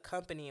gave us a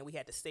company and we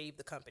had to save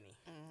the company.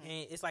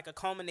 And it's like a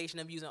culmination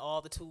of using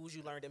all the tools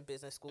you learned in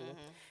business school.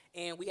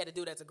 And we had to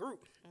do it as a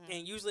group.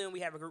 And usually when we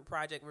have a group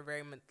project, we're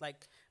very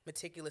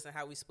meticulous in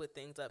how we split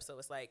things up. So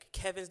it's like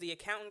Kevin's the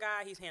accountant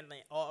guy. He's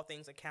handling all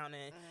things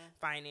accounting,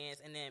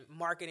 finance, and then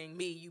marketing,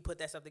 me, you put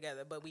that stuff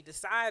together. But we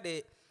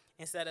decided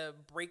instead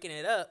of breaking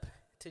it up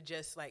to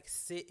just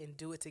sit and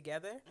do it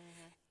together.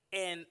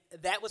 And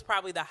that was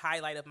probably the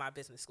highlight of my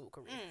business school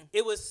career.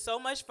 It was so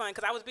much fun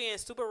because I was being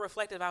super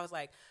reflective. I was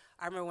like,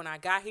 I remember when I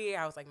got here,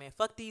 I was like, man,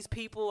 fuck these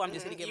people. I'm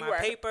just going to get my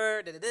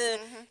paper.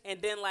 And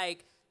then,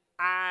 like,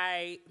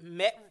 I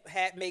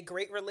had made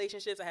great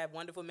relationships. I had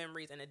wonderful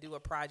memories. And to do a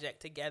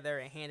project together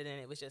and hand it in,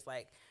 it was just,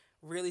 like,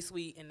 really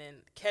sweet. And then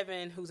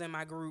Kevin, who's in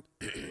my group,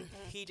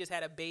 he just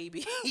had a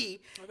baby.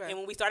 And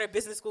when we started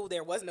business school,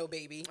 there was no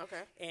baby.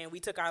 And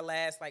we took our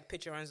last like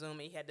picture on Zoom,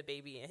 and he had the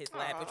baby in his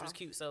lap, which was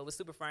cute. So it was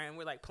super fun.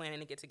 We're like planning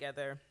to get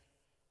together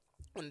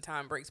when the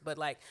time breaks. But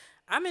like,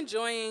 I'm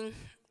enjoying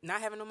not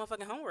having no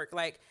motherfucking homework.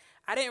 Like,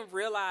 I didn't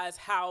realize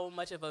how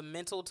much of a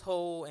mental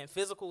toll and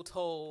physical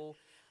toll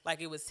like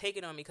it was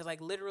taking on me. Because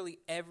like literally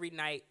every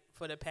night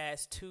for the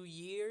past 2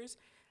 years,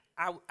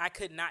 I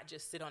could not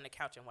just sit on the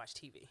couch and watch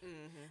TV.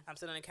 I'm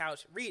sitting on the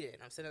couch reading.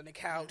 I'm sitting on the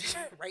couch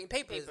writing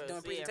papers,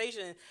 doing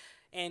presentation.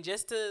 And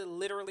just to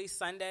literally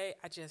Sunday,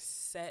 I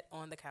just sat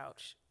on the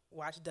couch,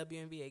 watched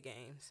WNBA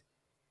games,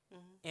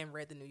 and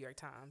read the New York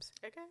Times.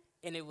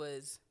 And it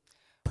was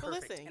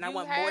perfect. Listen, and I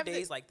want more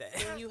days like that.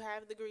 And you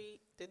have the degree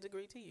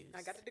to use.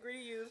 I got the degree to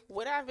use.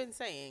 What I've been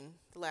saying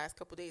the last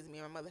couple of days, me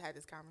and my mother had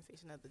this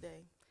conversation the other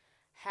day.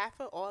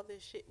 Half of all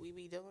this shit we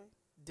be doing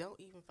don't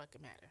even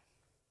fucking matter.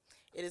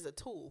 It is a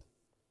tool.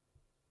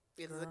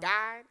 It is a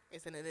guide.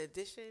 It's an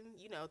addition,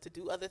 you know, to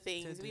do other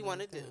things we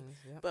want to do.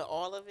 Yep. But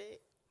all of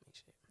it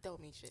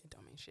don't mean shit. It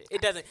don't mean shit.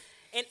 It doesn't.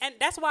 And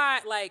that's why,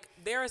 like,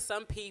 there are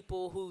some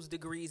people whose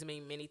degrees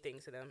mean many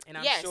things to them. And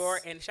I'm sure,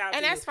 and shout out to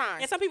you. And that's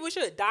fine. And some people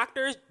should.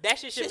 Doctors, that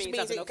shit should mean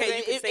something. Okay,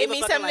 you can save it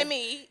means something to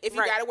me if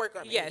you got to work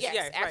on it. Yes,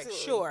 absolutely. Right,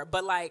 sure.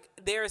 But, like,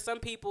 there are some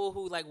people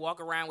who, like, walk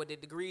around with their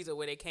degrees or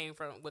where they came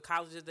from, what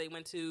colleges they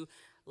went to.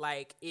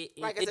 Like it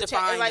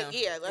defines them.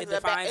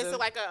 It's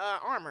like a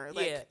armor,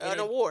 like an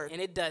award,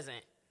 and it doesn't.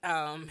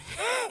 And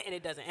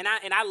it doesn't. And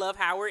I love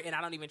Howard, and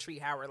I don't even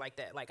treat Howard like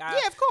that. Like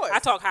of course, I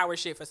talk Howard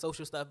shit for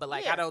social stuff, but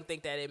like I don't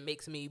think that it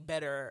makes me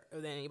better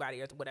than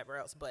anybody or whatever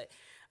else. But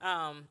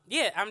I'm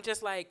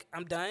just like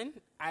I'm done.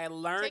 I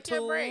learned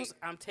tools.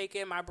 I'm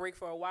taking my break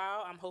for a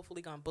while. I'm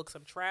hopefully gonna book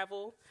some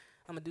travel.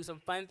 I'm gonna do some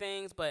fun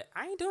things, but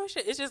I ain't doing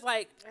shit. It's just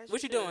like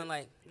what you doing?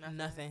 Like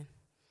nothing.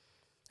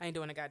 I ain't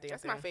doing a goddamn thing.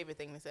 That's my favorite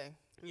thing to say.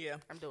 Yeah.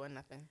 I'm doing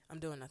nothing.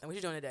 What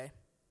you doing today?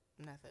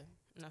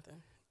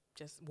 Nothing.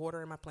 Just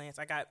watering my plants.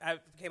 I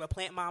became a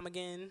plant mom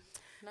again.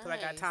 Nice. So I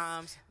got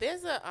times.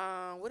 There's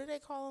a, what do they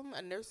call them?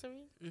 A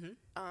nursery?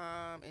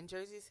 In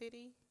Jersey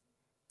City.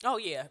 Oh,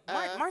 yeah.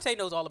 Marte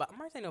knows all about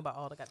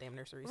all the goddamn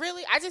nurseries.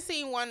 Really? I just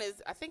seen one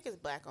I think it's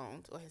black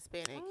owned or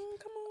Hispanic.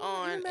 Come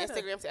on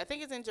Instagram. I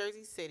think it's in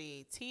Jersey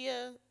City.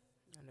 Tia,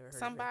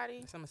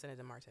 somebody. Someone sent it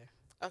to Marte.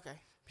 Okay.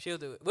 She'll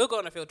do it. We'll go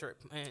on a field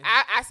trip.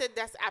 I said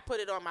I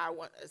put it on my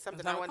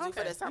something I want to do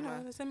for the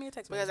summer. Send me a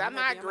text because I'm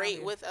not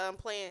great with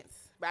plants,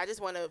 but I just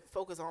want to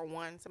focus on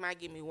one. Somebody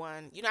give me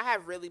one. You know, I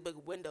have really big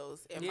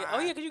windows in my. Oh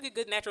yeah, because you get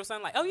good natural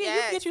sunlight. Oh yeah,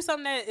 you can get you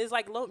something that is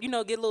like low. You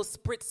know, get little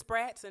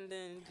sprats and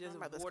then just.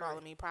 My mother's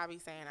calling me, probably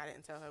saying I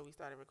didn't tell her we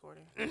started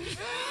recording.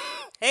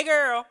 Hey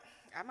girl.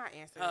 I'm not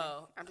answering.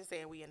 Oh. I'm just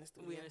saying we in the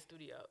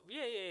studio.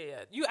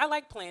 Yeah. I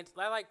like plants.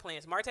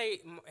 Marte,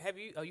 have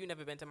you? Oh, you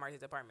never been to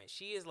Marte's apartment?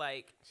 She is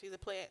like. She's a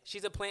plant.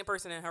 She's a plant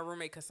person, and her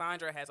roommate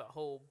Cassandra has a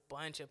whole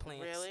bunch of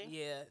plants. Really?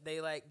 Yeah. They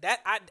like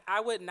that.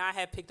 I would not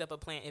have picked up a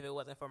plant if it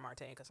wasn't for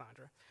Marte and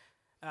Cassandra.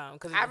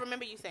 Cause I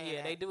remember you saying.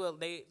 Yeah,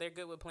 that. They're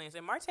good with plants,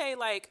 and Marte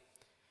like.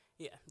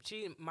 Yeah,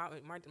 Marte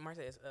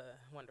is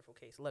a wonderful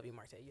case. Love you,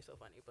 Marte. You're so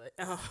funny. But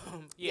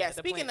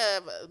speaking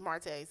of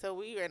Marte, so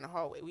we were in the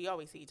hallway. We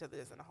always see each other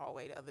in the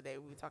hallway. The other day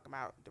we were talking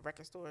about the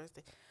record stores.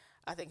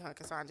 I think her and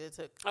Cassandra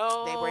took their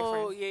boyfriend.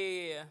 Oh,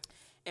 yeah.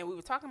 And we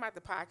were talking about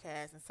the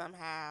podcast, and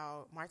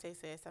somehow Marte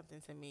said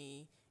something to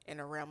me in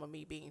the realm of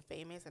me being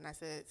famous, and I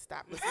said,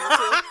 "Stop listening to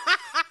it."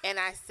 And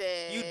I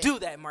said, "You do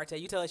that, Marte.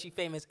 You tell her she's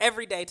famous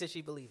every day till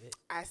she believe it."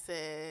 I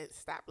said,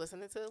 "Stop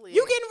listening to Aaliyah."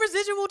 You getting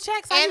residual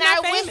checks? And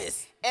not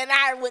famous. And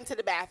I went to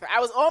the bathroom.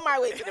 I was on my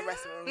way to the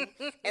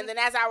restroom, and then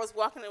as I was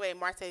walking away,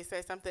 Marte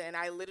said something, and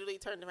I literally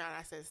turned around. And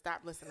I said,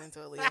 "Stop listening to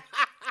Aaliyah."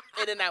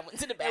 And then I went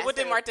to the bathroom. And what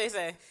did Marte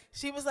say?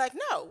 She was like,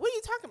 "No, what are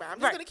you talking about? I'm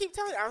just gonna keep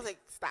telling you." I was like,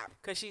 "Stop,"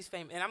 because she's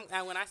famous.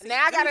 And when I see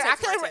now,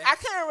 I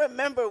couldn't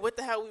remember what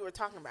the hell we were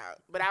talking about,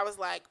 but I was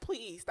like,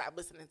 "Please stop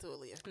listening to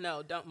Aaliyah."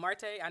 No, don't,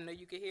 Marte. I know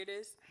you can hear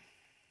this.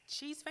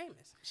 She's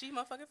famous. She's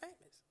motherfucking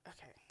famous.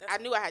 Okay, I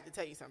knew I had to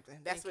tell you something.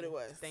 That's what it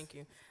was. Thank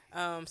you.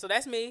 So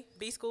that's me.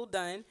 B school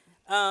done.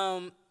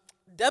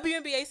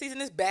 WNBA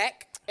season is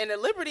back, and the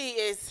Liberty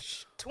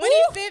is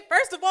 25th.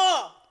 First of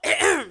all,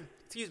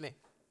 excuse me.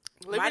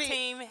 My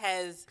team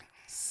has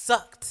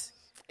sucked.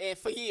 And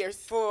for years.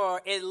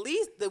 For at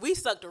least, we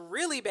sucked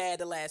really bad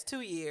the last 2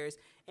 years.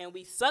 And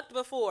we sucked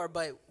before,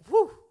 but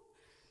whew.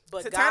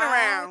 But turn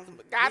around.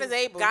 God is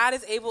able. God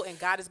is able and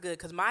God is good.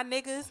 Because my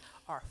niggas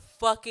are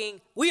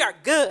we are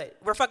good.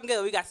 We're fucking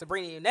good. We got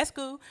Sabrina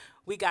Ionescu.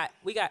 We got,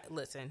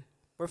 listen,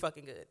 we're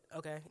fucking good,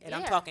 okay? And Yeah.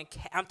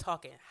 I'm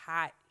talking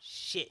hot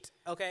shit,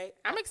 okay?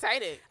 I'm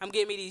excited. I'm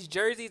getting me these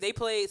jerseys. They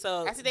played,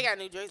 so I see they got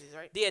new jerseys,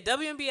 right? yeah,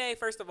 WNBA.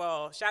 First of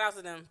all, shout out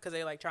to them because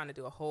they're like trying to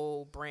do a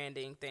whole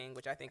branding thing,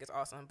 which I think is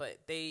awesome. But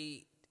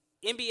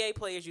NBA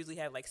players usually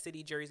have like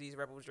city jerseys,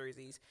 rebel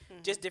jerseys,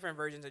 just different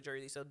versions of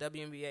jerseys. So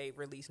WNBA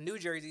released new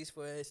jerseys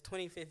for its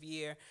 25th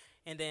year,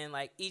 and then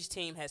like each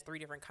team has 3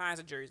 different kinds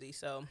of jerseys.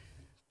 So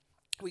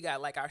we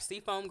got like our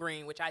seafoam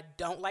green, which I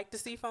don't like the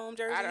seafoam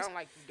jerseys. I don't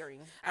like the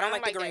green. I don't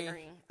like the green. That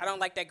green. I don't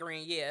like that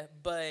green. Yeah,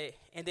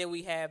 and then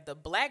we have the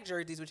black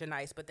jerseys, which are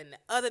nice. But then the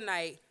other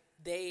night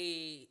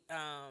they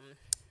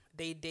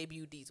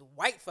debuted these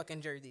white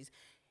fucking jerseys.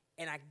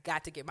 And I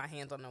got to get my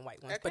hands on the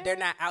white ones. Okay. But they're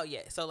not out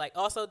yet. So, like,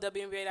 also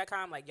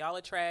WNBA.com, like, y'all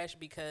are trash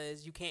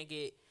because you can't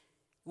get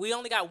 – we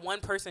only got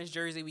one person's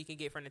jersey we can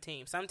get from the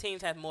team. Some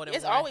teams have more than one.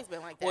 It's always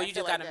been like that. Or you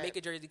just got to make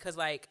a jersey because,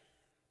 like,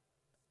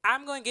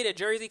 I'm going to get a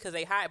jersey because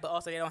they hot, but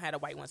also they don't have the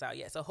white ones out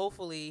yet. So,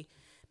 hopefully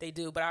they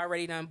do. But I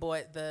already done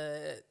bought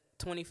the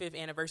 25th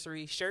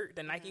anniversary shirt,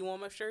 the Nike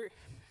warm-up shirt.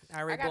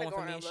 I already bought one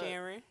for me and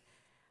Sharon.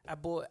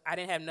 I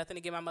didn't have nothing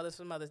to give my mother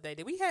for Mother's Day.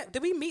 Did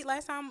we meet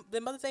last time the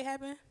Mother's Day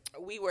happened?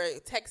 We were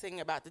texting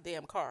about the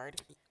damn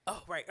card.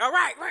 Oh, right. All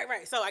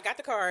right. So I got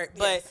the card,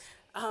 but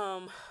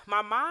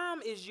my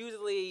mom is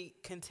usually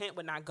content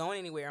with not going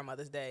anywhere on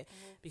Mother's Day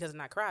because it's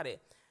not crowded.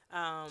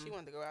 She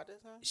wanted to go out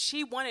this time?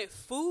 She wanted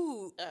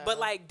food, but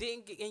like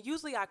didn't get, and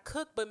usually I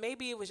cook, but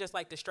maybe it was just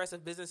like the stress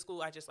of business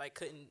school. I just like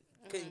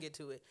couldn't get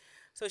to it.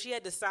 So she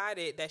had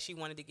decided that she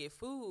wanted to get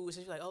food.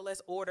 So she's like, oh,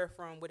 let's order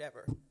from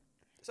whatever.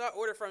 So I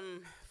ordered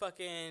from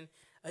fucking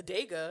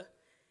Adega,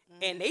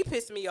 and they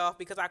pissed me off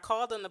because I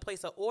called them to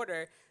place an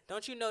order.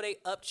 Don't you know they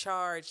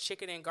upcharged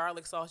chicken and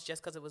garlic sauce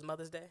just because it was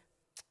Mother's Day?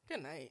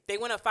 Good night. They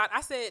went up $5. I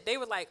said, they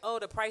were like, oh,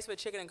 the price for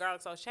chicken and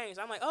garlic sauce changed.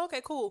 I'm like, oh,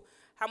 okay, cool.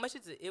 How much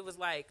is it? It was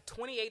like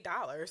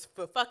 $28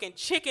 for fucking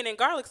chicken and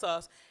garlic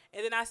sauce.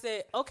 And then I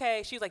said,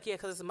 okay. She was like, yeah,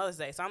 because it's a Mother's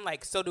Day. So I'm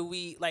like, so do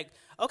we, like,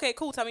 okay,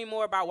 cool. Tell me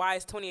more about why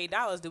it's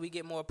 $28. Do we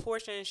get more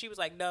portions? She was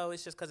like, no,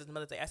 it's just because it's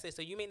Mother's Day. I said,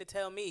 so you mean to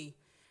tell me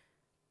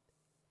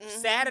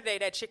Saturday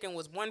that chicken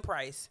was one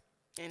price,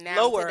 and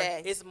now lower,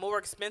 today it's more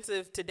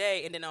expensive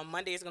today, and then on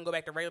Monday it's gonna go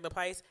back to regular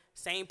price,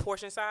 same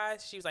portion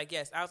size? She was like,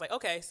 yes. I was like,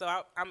 okay. So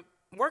I'm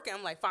working.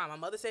 I'm like, fine. My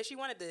mother said she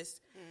wanted this.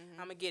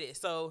 I'm gonna get it.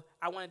 So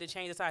I wanted to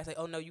change the size. Like,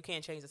 oh no, you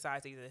can't change the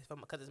size either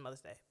because it's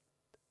Mother's Day.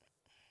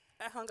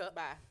 I hung up.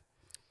 Bye.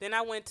 Then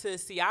I went to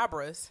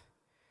Ciabra's.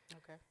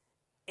 Okay.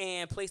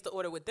 And placed the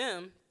order with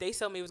them. They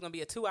told me it was gonna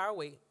be a 2-hour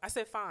wait. I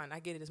said, fine. I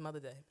get it. It's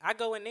Mother's Day. I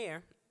go in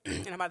there,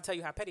 and I'm about to tell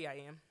you how petty I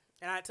am.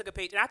 And I took a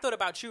page, and I thought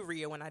about you,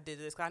 Rhea, when I did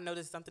this, because I know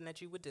this is something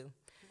that you would do.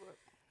 What?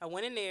 I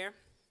went in there.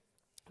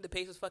 The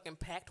page was fucking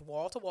packed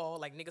wall to wall,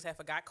 like niggas had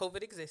forgot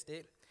COVID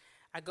existed.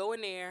 I go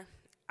in there.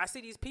 I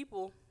see these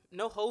people.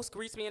 No host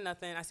greets me or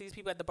nothing. I see these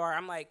people at the bar.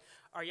 I'm like,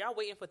 are y'all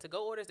waiting for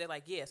to-go orders? They're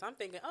like, yes. I'm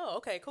thinking, oh,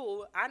 okay,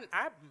 cool.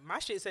 My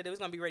shit said it was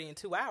going to be ready in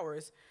 2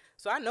 hours,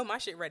 so I know my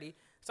shit ready.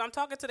 So I'm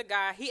talking to the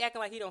guy. He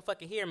acting like he don't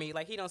fucking hear me,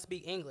 like he don't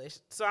speak English.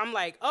 So I'm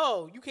like,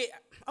 oh, you can't.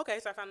 Okay,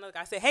 so I found another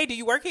guy. I said, hey, do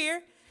you work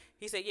here?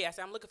 He said, yeah. I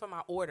said, I'm looking for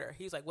my order.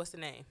 He was like, what's the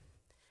name?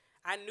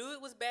 I knew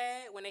it was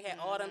bad when they had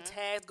all them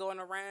tags going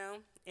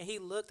around. And he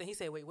looked and he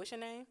said, wait, what's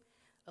your name?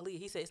 Aaliyah.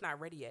 He said, it's not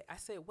ready yet. I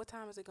said, what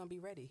time is it going to be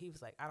ready? He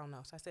was like, I don't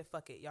know. So I said,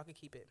 fuck it. Y'all can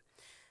keep it.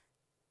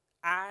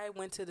 I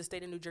went to the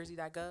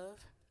stateofnewjersey.gov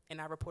and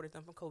I reported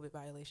them for COVID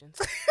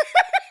violations. I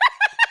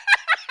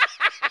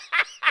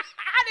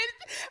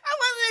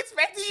wasn't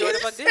expecting Sure you the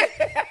to fuck say did.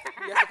 that.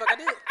 Yes, the fuck I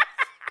did.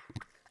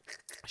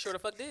 Sure the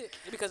fuck did.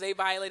 Because they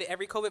violated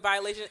every COVID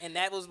violation, and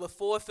that was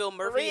before Phil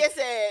Murphy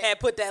had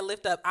put that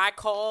lift up. I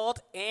called,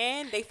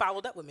 and they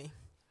followed up with me.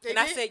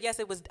 I said, yes,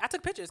 it was. I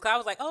took pictures, because I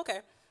was like, oh,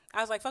 okay.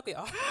 I was like, fuck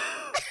y'all.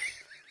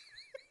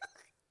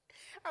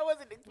 I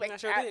wasn't expecting. I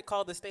sure did.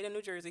 Called the state of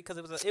New Jersey, because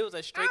it was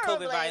a straight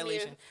COVID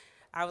violation.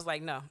 I was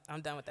like, no,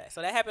 I'm done with that.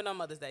 So that happened on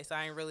Mother's Day, so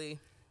I ain't really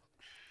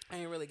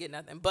get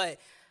nothing. But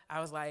I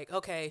was like,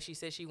 okay, she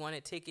said she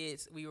wanted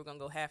tickets. We were going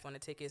to go half on the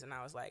tickets, and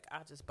I was like,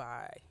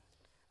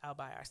 I'll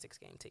buy our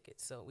 6-game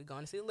tickets. So we're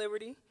going to see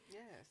Liberty.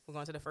 Yes. We're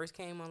going to the first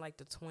game on like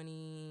the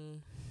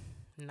 29th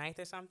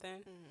or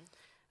something.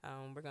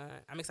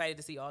 I'm excited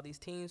to see all these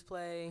teams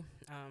play.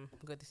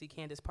 Good to see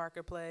Candace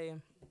Parker play.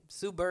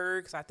 Sue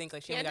Bird, because I think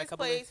like she only got a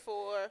couple.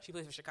 She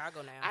plays for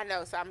Chicago now. I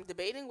know, so I'm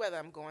debating whether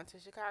I'm going to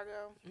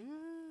Chicago.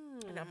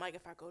 And I'm like,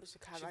 if I go to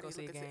Chicago,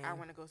 I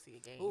want to go see a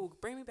game. Ooh,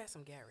 bring me back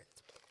some Garrett.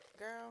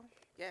 Girl,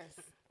 yes.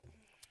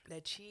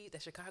 That cheese,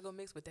 that Chicago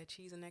mix with that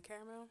cheese and that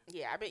caramel.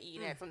 Yeah, I've been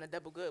eating that from the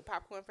Double Good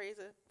popcorn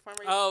freezer.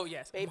 Oh,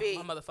 yes. Baby.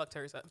 My mother fucked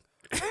hers up.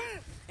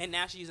 And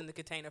now she's using the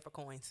container for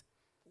coins.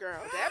 Girl,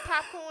 that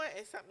popcorn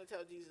is something to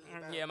tell Jesus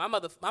about. Yeah, my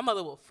mother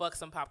will fuck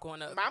some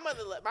popcorn up. My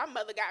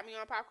mother got me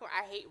on popcorn.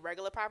 I hate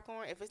regular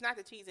popcorn. If it's not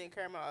the cheese and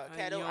caramel or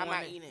kettle, I'm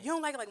not eating it. You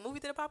don't like movie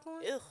theater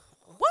popcorn? Ugh.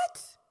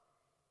 What?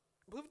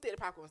 Movie theater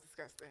popcorn is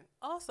disgusting.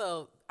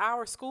 Also,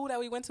 our school that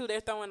we went to, they're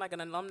throwing like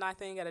an alumni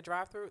thing at a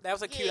drive-thru. That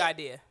was a cute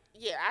idea.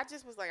 Yeah, I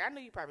just was like, I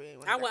knew you probably ain't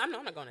want to. I'm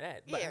not going to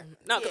that. But,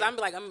 no, because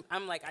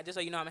I'm like, I just so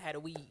you know, I haven't had a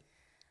weed.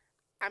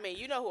 I mean,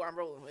 you know who I'm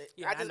rolling with.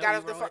 Yeah, I just got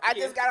off the phone. I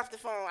just got off the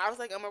phone. I was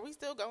like, are we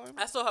still going?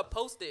 I saw her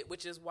post it,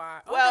 which is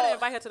why. Oh, well, I gotta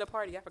invite her to the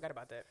party. I forgot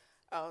about that.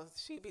 Oh,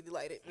 she'd be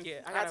delighted. Yeah,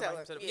 I'll tell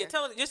her. Yeah,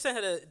 tell her. Just send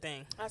her the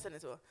thing. I'll send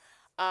it to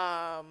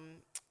her.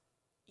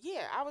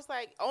 Yeah, I was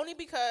like, only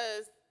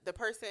because the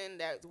person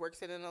that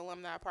works in an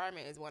alumni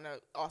apartment is one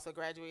that also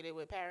graduated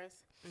with Paris.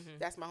 Mm-hmm.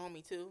 That's my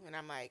homie too, and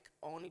I'm like,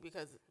 only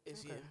because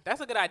it's you. That's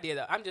a good idea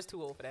though. I'm just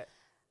too old for that.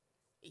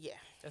 Yeah,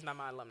 that's not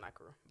my alumni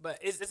crew, but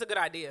it's a good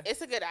idea.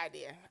 It's a good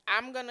idea.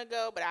 I'm gonna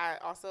go, but I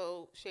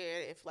also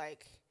shared if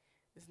like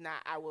it's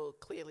not, I will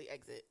clearly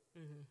exit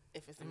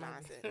if it's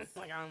nonsense.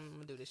 Like I'm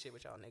gonna do this shit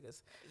with y'all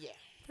niggas. Yeah,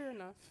 fair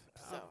enough.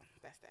 So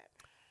that's that.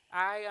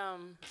 I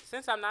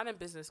since I'm not in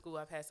business school,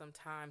 I've had some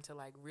time to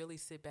like really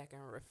sit back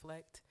and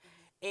reflect.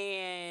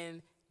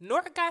 And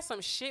Newark got some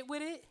shit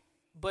with it,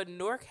 but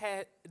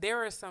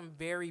there are some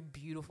very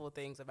beautiful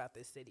things about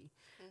this city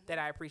that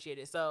I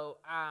appreciated. So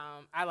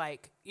I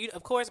like,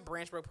 of course,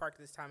 Branchbrook Park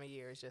this time of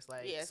year is just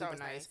like super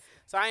nice.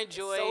 So I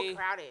enjoy. It's so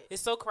crowded.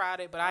 It's so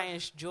crowded, but I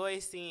enjoy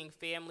seeing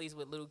families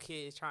with little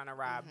kids trying to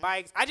ride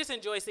bikes. I just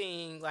enjoy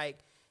seeing like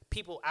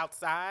people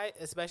outside,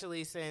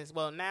 especially since,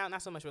 well, now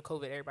not so much with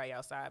COVID, everybody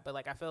outside, but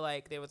like I feel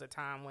like there was a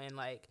time when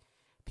like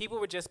people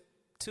were just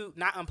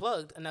not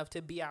unplugged enough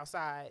to be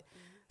outside.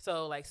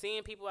 So, like,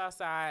 seeing people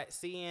outside,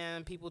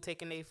 seeing people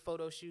taking their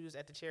photo shoots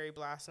at the Cherry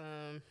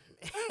Blossom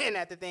and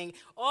at the thing,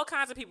 all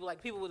kinds of people,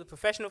 like, people with the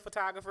professional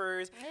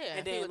photographers,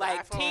 and then,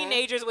 like,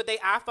 teenagers with their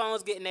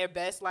iPhones getting their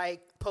best, like,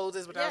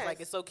 poses, which I was like,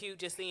 it's so cute.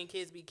 Just seeing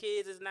kids be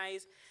kids is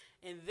nice.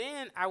 And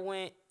then I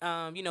went,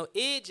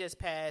 Eid just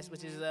passed,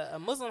 which is a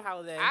Muslim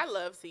holiday. I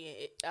love seeing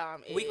it.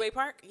 Weekway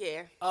Park?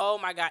 Yeah. Oh,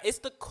 my God. It's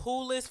the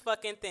coolest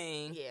fucking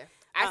thing. Yeah.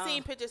 I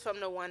seen pictures from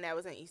the one that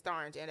was in East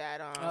Orange and at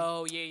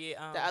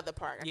the other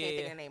park. I can't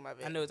think of the name of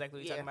it. I know exactly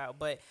what you're talking about,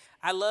 but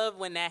I love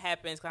when that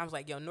happens because I was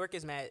like, yo, Newark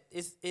is mad.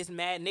 It's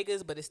mad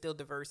niggas, but it's still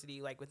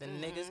diversity like within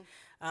the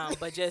niggas.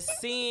 But just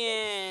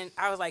seeing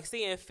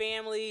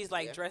families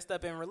like dressed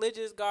up in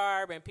religious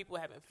garb and people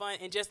having fun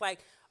and just like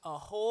a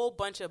whole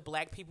bunch of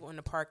black people in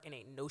the park and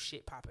ain't no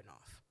shit popping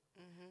off.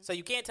 So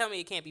you can't tell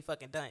me it can't be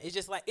fucking done. It's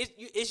just like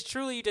it's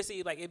truly you just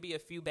see like it'd be a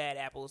few bad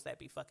apples that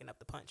be fucking up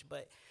the punch.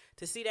 But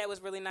to see that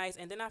was really nice.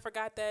 And then I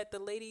forgot that the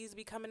ladies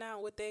be coming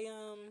out with they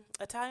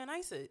Italian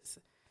ices.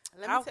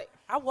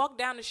 I walked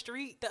down the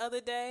street the other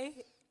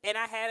day and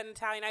I had an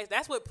Italian ice.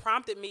 That's what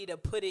prompted me to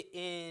put it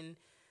in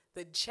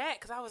the chat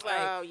because I was like,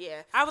 oh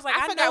yeah, I was like,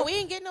 I forgot know we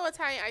didn't get no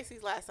Italian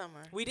ices last summer.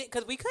 We did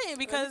because we couldn't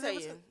because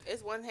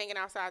it's one hanging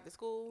outside the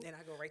school. Then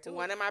I go right to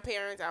one of my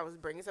parents. I was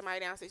bringing somebody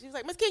downstairs. She was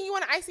like, Miss King, you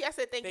want an icy? I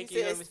said, thank you,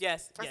 sis.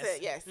 Yes. I said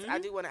yes. I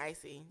do want an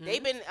icy.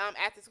 They've been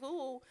at the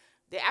school.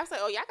 I was like,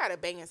 oh, y'all got a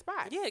banging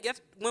spot. Yeah,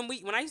 guess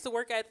when I used to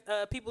work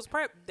at People's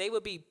Prep, they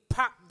would be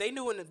pop. They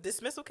knew when the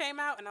dismissal came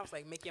out, and I was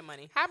like, make your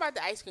money. How about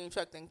the ice cream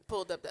truck thing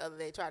pulled up the other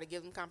day, try to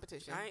give them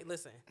competition? I ain't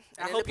listen.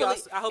 I hope y'all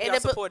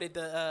supported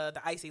the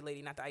icy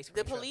lady, not the ice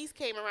cream. The police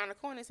came around the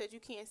corner and said,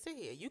 you can't sit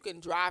here. You can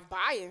drive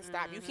by and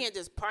stop. You can't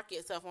just park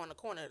yourself on the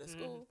corner of the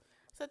school.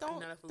 So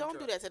don't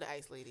do that to the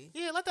ice lady.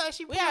 Yeah, let the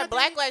ice. We had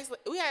black ice.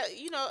 We had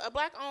a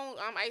black owned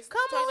ice. Come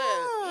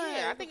on.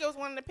 Yeah, I think it was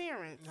one of the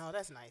parents. Oh,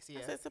 that's nice. Yeah,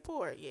 I said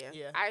support.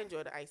 Yeah. I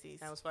enjoy the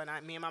ices. That was fun.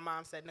 Me and my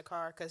mom sat in the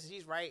car because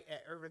she's right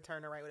at Irvin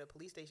Turner, right where the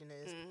police station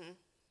is.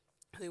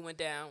 We went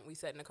down. We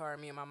sat in the car.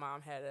 Me and my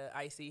mom had an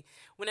icy.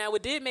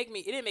 It didn't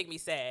make me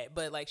sad,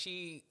 but like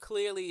she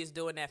clearly is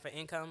doing that for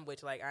income,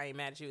 which like I ain't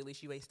mad at you. At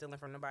least you ain't stealing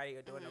from nobody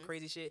or doing no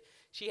crazy shit.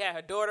 She had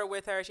her daughter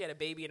with her. She had a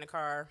baby in the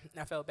car.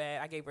 I felt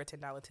bad. I gave her a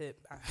 $10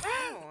 tip.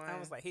 I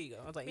was like, here you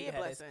go. I was like, be a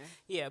blessing.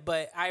 Yeah,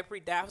 but I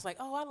was like,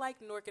 oh, I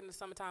like Newark in the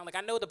summertime. Like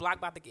I know the block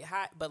about to get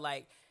hot, but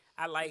like.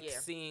 I like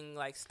seeing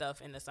like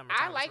stuff in the summertime.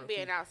 I like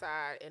being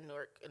outside in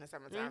Newark in the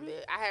summertime.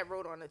 I had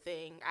wrote on a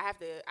thing.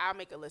 I'll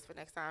make a list for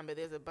next time. But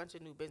there's a bunch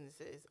of new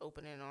businesses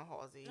opening on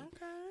Halsey.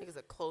 Okay. I think it's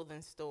a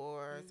clothing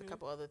store. It's a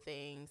couple other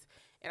things.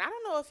 And I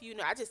don't know if you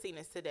know. I just seen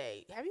this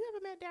today. Have you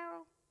ever met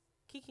Daryl?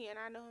 Kiki and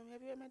I know him.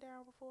 Have you ever met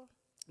Daryl before?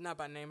 Not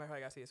by name. I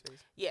probably got to see his face.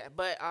 Yeah,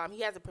 but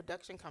he has a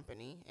production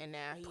company, and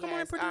now he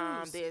has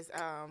there's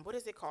what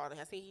is it called?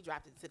 I think he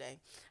dropped it today.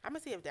 I'm gonna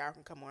see if Daryl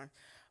can come on.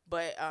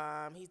 But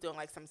he's doing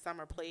like some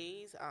summer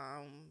plays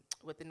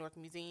with the Newark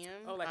Museum.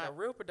 Oh, like a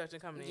real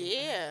production company.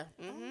 Yeah.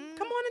 Come on and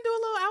do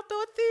a little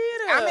outdoor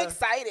theater. I'm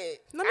excited.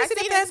 Let me see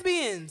the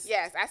thespians.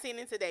 Yes, I seen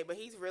it today, but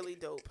he's really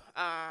dope.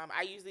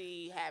 I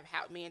usually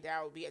have me and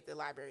Daryl will be at the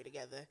library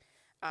together,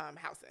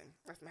 housing.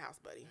 That's my house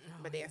buddy.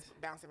 But they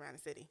bouncing around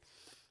the city.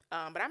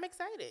 But I'm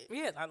excited.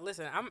 Yeah,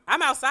 listen,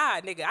 I'm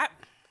outside, nigga.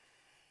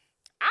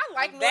 I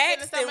like Newark in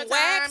the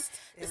summertime.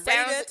 The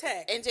sounds,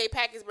 NJ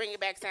Pack is bringing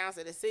back sounds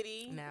of the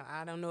city. Now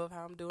I don't know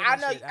how I'm doing. I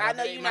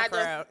know you're not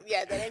just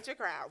that ain't your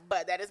crowd,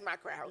 but that is my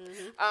crowd.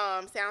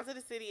 Sounds of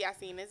the City I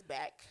seen is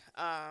back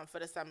for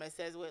the summer. It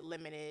says with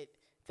limited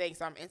things,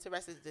 so I'm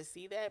interested to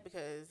see that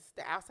because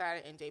the outside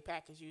of NJ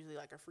Pack is usually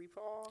like a free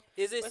fall.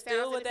 Is it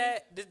still with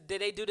that? Did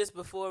they do this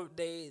before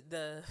the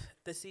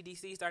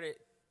CDC started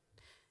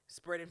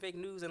spreading fake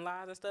news and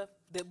lies and stuff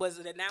that was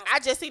announced. I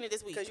just seen it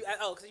this week. Because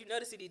you know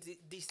the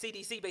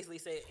CDC basically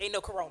said ain't no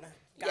corona.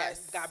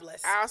 God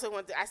bless. I also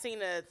I seen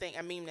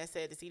a meme that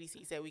said the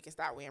CDC said we can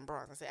stop wearing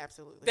bras. I said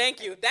absolutely.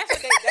 Thank you. That's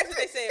what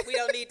they said. We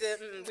don't need to.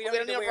 We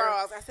don't need to wear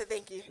bras. I said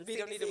thank you. We CDC.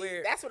 don't need to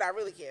wear. That's what I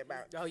really care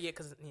about. Oh yeah,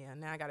 because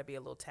now I got to be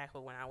a little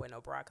tactful when I wear no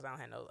bra because I don't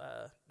have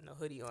no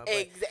hoodie on.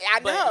 But, I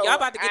know. But y'all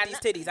about to get these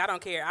titties. I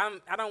don't care.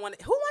 I don't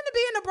want. Who want to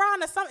be in a bra in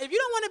the summer? If you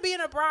don't want to be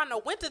in a bra in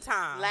the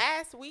wintertime.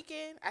 Last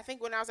weekend, I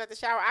think when I was at the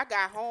shower, I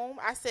got home.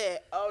 I said,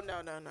 "Oh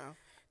no.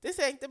 This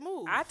ain't the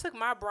move." I took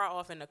my bra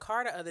off in the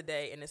car the other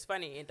day, and it's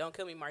funny, and don't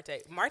kill me, Marte.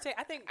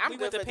 I think we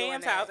went to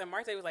Pam's house, and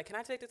Marte was like, "Can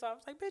I take this off?" I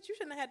was like, "Bitch, you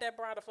shouldn't have had that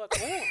bra the fuck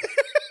on."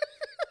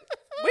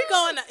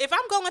 If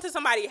I'm going to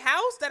somebody's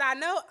house that I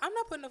know, I'm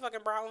not putting the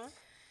fucking bra on.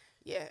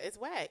 Yeah, it's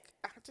whack.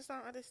 I just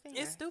don't understand.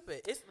 It's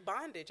stupid. It's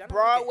bondage.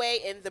 Broadway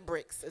in the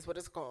bricks is what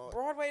it's called.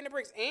 Broadway in the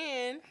bricks.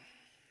 And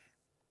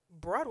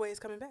Broadway is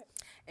coming back.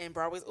 And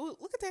Broadway's, ooh,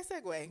 look at that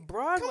segue.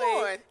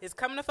 Broadway is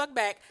coming the fuck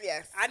back.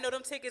 Yes. I know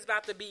them tickets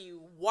about to be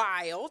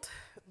wild,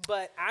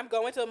 but I'm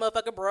going to a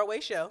motherfucking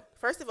Broadway show.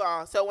 First of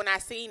all, so when I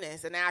seen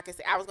this, and now I can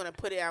say, I was going to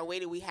put it out,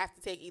 waited, we have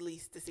to take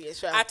Elise to see a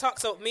show.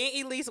 So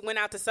me and Elise went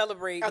out to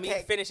celebrate me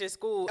finishing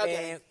school.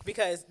 Okay. And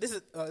because this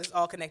is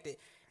all connected.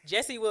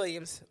 Jesse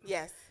Williams.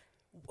 Yes.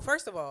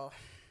 First of all,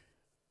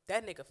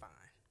 that nigga fine.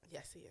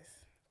 Yes, he is.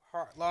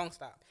 Hard, long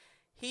stop.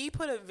 He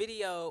put a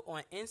video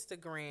on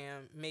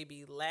Instagram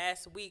maybe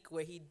last week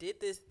where he did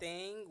this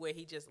thing where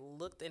he just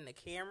looked in the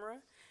camera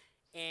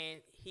and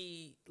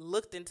he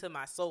looked into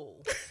my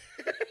soul.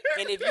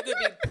 And if you could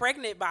be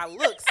pregnant by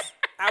looks,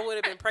 I would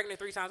have been pregnant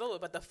 3 times over.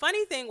 But the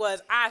funny thing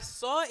was I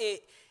saw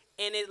it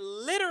and it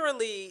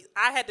literally,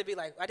 I had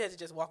to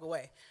just walk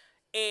away.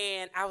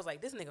 And I was like,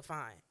 this nigga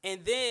fine.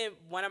 And then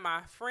one of my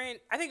friends,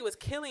 I think it was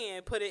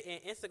Killian, put it in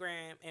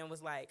Instagram and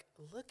was like,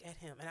 look at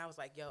him. And I was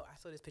like, yo, I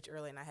saw this picture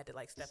earlier and I had to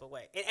step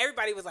away. And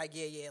everybody was like,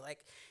 yeah. Like,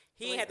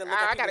 he had to look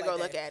at it. I got to go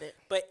look at it.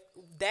 But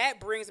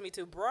that brings me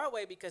to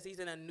Broadway because he's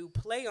in a new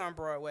play on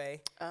Broadway.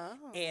 Oh.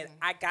 And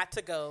I got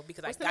to go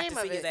because I got to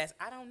see his ass.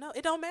 I don't know.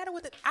 It don't matter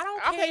I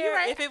don't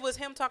care if it was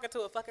him talking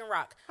to a fucking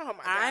rock. Oh my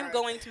God. I'm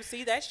going to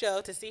see that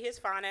show to see his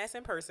fine ass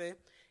in person.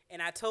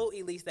 And I told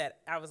Elise that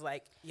I was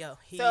like, yo.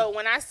 So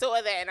when I saw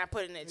that and I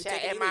put it in the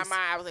chat, in my mind,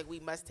 I was like,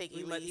 we must take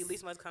Elise.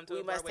 Elise must come to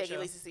a Broadway show. We must take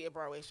Elise to see a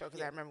Broadway show because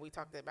I remember we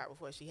talked about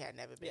before she had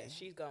never been. Yeah,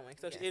 she's going.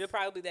 So it'll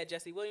probably be that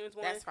Jesse Williams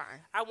one. That's fine.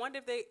 I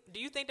wonder if do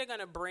you think they're going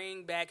to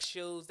bring back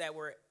shows that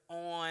were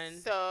on?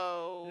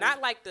 So.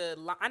 Not like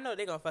I know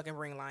they're going to fucking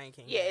bring Lion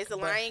King. Yeah, it's the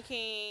Lion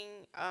King.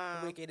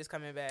 Wicked is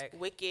coming back.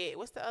 Wicked.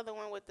 What's the other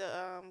one with the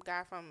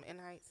guy from In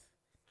Heights?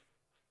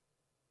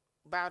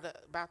 About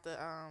the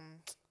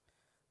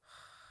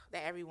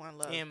that everyone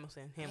loves.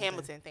 Hamilton,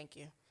 thank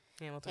you.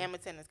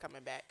 Hamilton is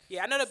coming back.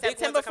 Yeah, I know the big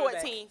September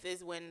 14th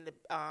is when the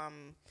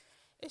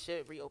it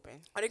should reopen.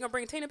 Are they gonna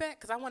bring Tina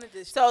back? Because I wanted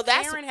to. So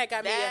Karen had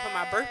got me there for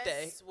my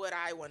birthday. That's what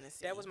I want to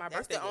see. That was my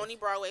birthday. That's the only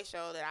Broadway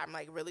show that I'm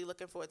like really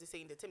looking forward to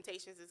seeing. The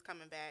Temptations is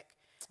coming back.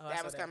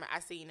 That was coming. I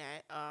seen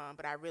that.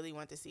 But I really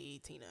want to see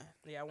Tina.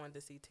 Yeah, I wanted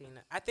to see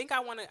Tina. I think I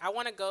want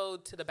to go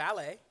to the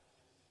ballet.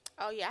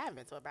 Oh, yeah, I haven't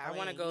been to a ballet. I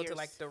want to go to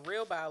like the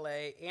real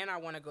ballet, and I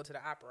want to go to the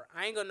opera.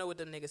 I ain't gonna know what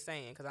them niggas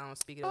saying because I don't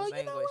speak those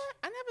language. Know what?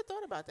 I never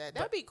thought about that.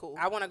 That'd be cool.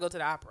 I want to go to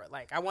the opera.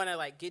 Like, I want to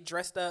like get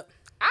dressed up.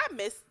 I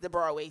miss the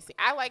Broadway scene.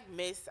 I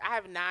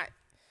have not.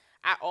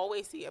 I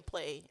always see a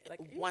play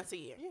once a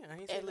year. Yeah,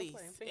 I ain't at least.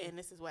 And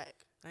this is whack.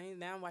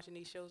 Now I'm watching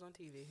these shows on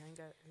TV. I ain't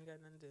got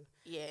nothing to do.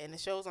 Yeah, and the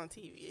shows on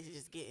TV is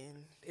just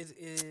getting. It's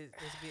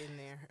getting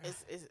there.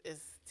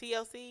 It's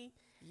TLC.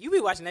 You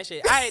be watching that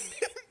shit.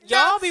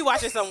 Y'all be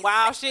watching some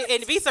wild shit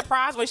and be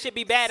surprised when shit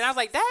be bad. And I was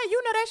like, Dad,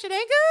 you know that shit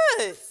ain't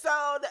good.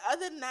 So the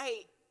other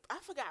night, I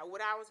forgot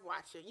what I was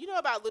watching. You know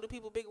about Little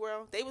People, Big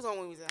World? They was on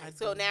when we was in high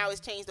school. So now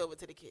it's changed over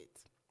to the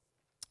kids.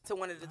 To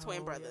one of the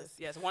twin brothers.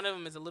 Yes, one of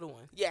them is a little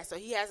one. Yeah, so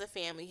he has a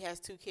family. He has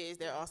 2 kids.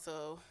 They're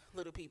also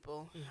little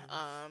people.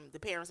 Mm-hmm. The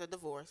parents are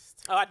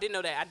divorced. Oh, I didn't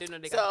know that. I didn't know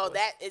they got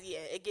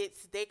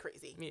divorced. They're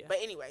crazy. Yeah. But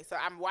anyway, so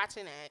I'm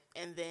watching that,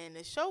 and then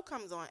the show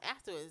comes on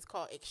afterwards. It's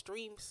called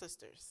Extreme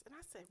Sisters. And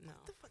I said,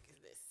 what the fuck is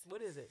this?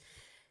 What is it?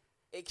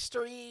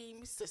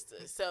 Extreme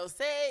Sisters. So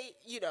say,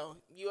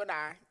 you and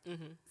I,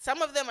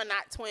 some of them are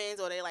not twins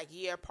or they like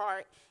year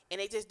apart, and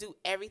they just do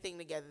everything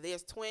together.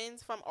 There's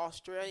twins from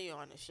Australia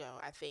on the show,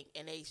 I think,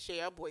 and they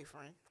share a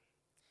boyfriend.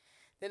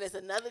 Then there's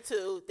another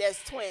 2.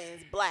 There's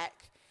twins,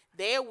 black.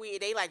 They're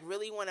weird. They like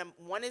really want to.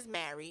 One is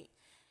married.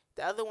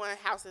 The other one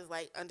house is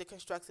like under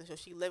construction, so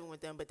she living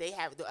with them. But the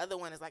other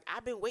one is like,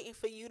 I've been waiting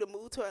for you to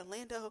move to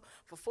Orlando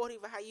for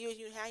 45 years.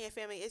 You have your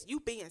family. It's you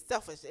being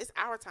selfish. It's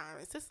our time.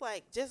 It's just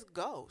like, just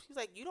go. She's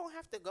like, you don't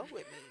have to go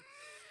with me.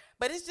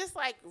 But it's just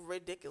like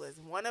ridiculous.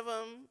 One of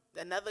them,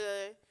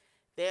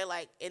 they're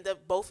like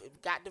both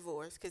got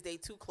divorced because they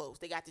too close.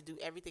 They got to do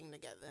everything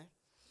together.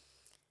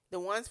 The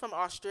ones from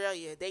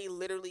Australia, they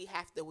literally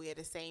have to wear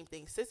the same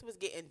thing. Sis was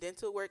getting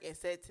dental work and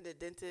said to the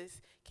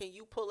dentist, can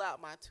you pull out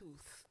my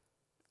tooth?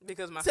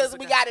 Because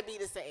we got to be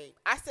the same.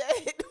 I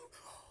said,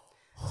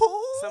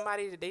 Who?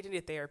 Somebody, they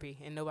did therapy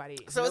and nobody.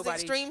 So it's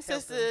nobody Extreme helped them.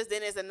 Sisters.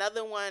 Then there's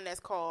another one that's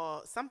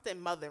called something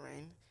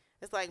mothering.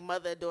 It's like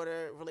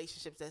mother-daughter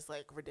relationships that's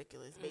like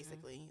ridiculous,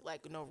 basically.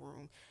 Like no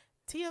room.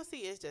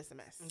 TLC is just a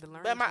mess.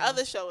 But my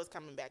other show is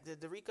coming back. The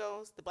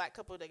Doricos, the black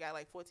couple that got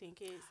like 14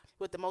 kids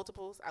with the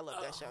multiples. I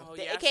love that show.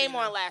 Yeah, it came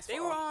on last They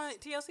fall. were on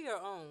TLC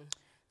or OWN?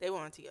 They were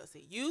on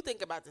TLC. You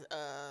think about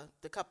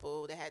the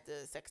couple that had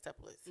the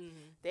sextuplets.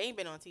 They ain't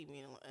been on TV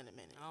in a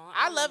minute.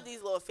 I love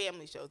these little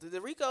family shows. The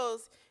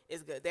Doricos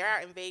is good. They're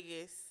out in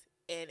Vegas,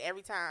 and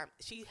every time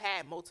she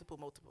had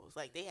multiples.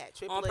 Like they had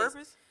triplets. On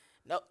purpose?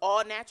 No,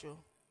 all natural.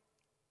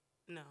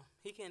 No,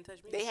 he can't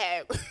touch me. They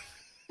had.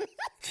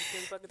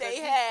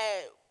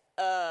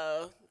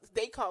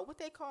 They call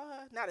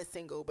her not a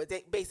single, but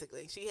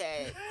basically she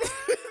had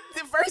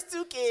the first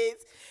two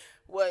kids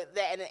was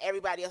that, and then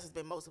everybody else has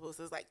been multiple.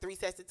 So it's like 3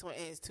 sets of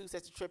twins, 2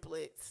 sets of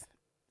triplets.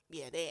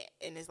 Yeah,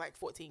 and it's like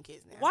 14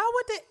 kids now. Why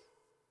would they?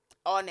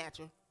 All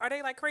natural. Are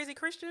they like crazy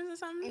Christians or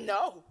something?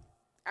 No,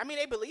 I mean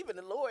they believe in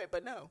the Lord,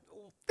 but no.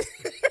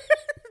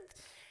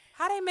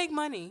 How they make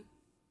money?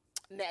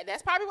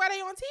 That's probably why they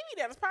on TV.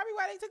 That's probably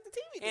why they took the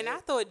TV. And I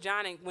thought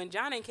when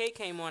John and Kate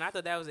came on, I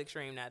thought that was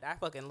extreme. Now I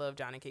fucking love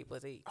John and Kate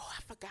plus 8. Oh,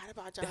 I forgot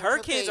about John. Her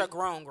kids are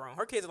grown.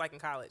 Her kids are like in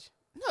college.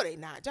 No, they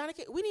not. John and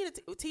Kate. We need a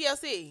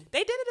TLC.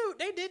 They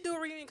did do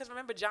a reunion because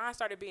remember John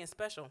started being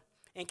special,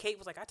 and Kate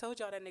was like, "I told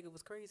y'all that nigga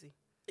was crazy."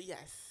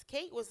 Yes,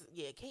 Kate was.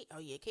 Yeah, Kate. Oh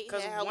yeah, Kate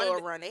had her little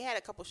run. They had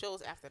a couple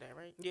shows after that,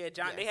 right? Yeah,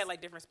 John. Yes. They had like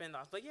different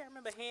spin-offs. But yeah, I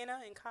remember Hannah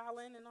and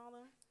Colin and all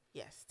them.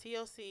 Yes,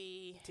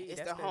 TLC is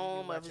the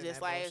home of just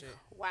like bullshit.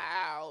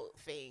 Wild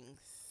things.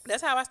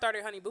 That's how I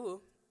started Honey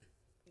Boo.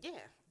 Yeah,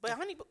 but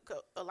Honey Boo,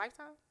 a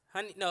Lifetime.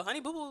 Honey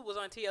Boo Boo was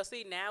on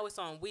TLC. Now it's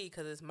on We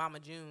because it's Mama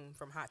June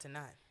from Hot to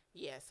Not.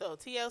 Yeah, so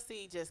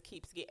TLC just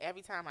keeps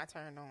every time I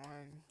turn on,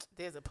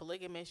 there's a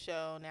polygamous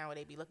show now where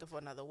they be looking for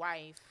another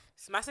wife.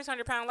 My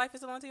 600-Pound Life is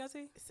still on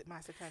TLC? My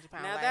 600-Pound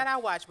Life. Now that I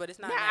watch, but it's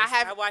not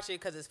nice. I watch it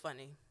because it's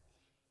funny.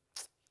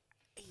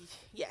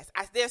 Yes,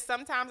 there's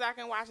sometimes I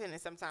can watch it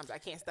and sometimes I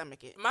can't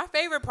stomach it. My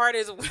favorite part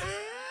is when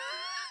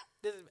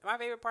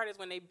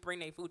they bring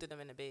their food to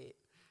them in the bed.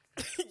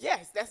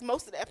 Yes, that's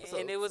most of the episode.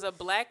 And it was a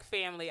black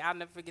family. I'll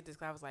never forget this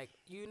because I was like,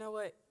 you know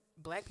what?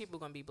 Black people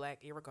going to be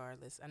black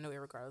irregardless. I know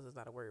irregardless is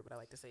not a word, but I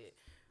like to say it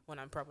when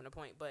I'm proving a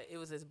point. But it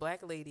was this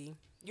black lady.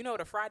 You know what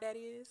a fry daddy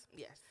is?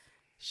 Yes.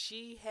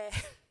 She had...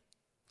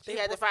 She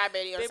had the fry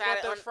daddy on the side.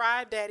 They brought the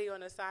fry daddy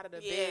on the side of the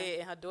bed,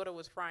 and her daughter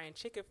was frying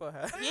chicken for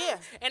her. Yeah.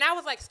 And I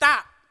was like,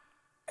 stop.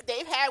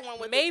 They've had one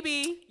with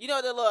maybe you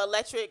know the little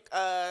electric.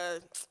 I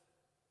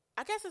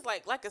guess it's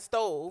like a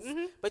stove,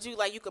 but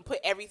you can put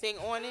everything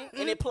on it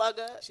and it plug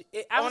up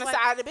on the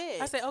side of the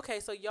bed. I said, okay,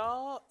 so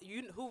y'all,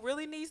 who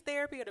really needs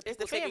therapy are the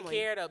people taking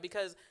care of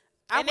because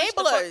I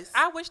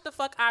wish the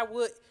fuck I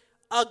would.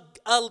 A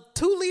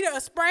 2 liter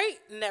of Sprite?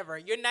 Never.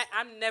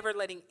 I'm never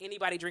letting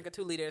anybody drink a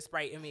 2 liter of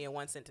Sprite in me in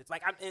one sentence.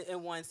 Like I'm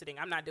in one sitting.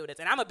 I'm not doing this.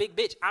 And I'm a big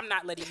bitch. I'm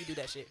not letting you do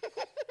that shit.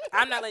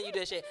 I'm not letting you do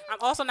that shit. I'm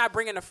also not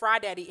bringing a fry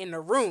daddy in the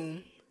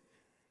room.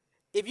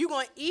 If you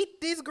gonna eat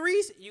this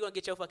grease, you gonna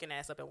get your fucking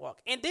ass up and walk.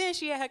 And then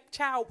she had her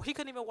child. She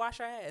couldn't even wash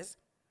her ass.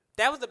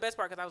 That was the best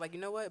part because I was like,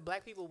 you know what?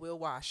 Black people will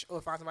wash or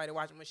find somebody to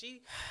wash them. When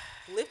she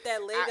lift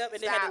that leg up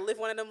and then had to lift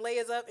one of them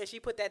layers up and she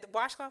put that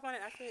washcloth on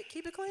it, I said,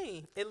 keep it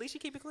clean. At least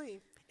you keep it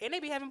clean. And they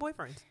be having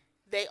boyfriends.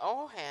 They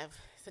all have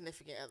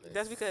significant others.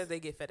 That's because they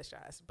get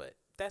fetishized, but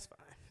that's fine.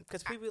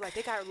 Because people be like,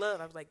 they got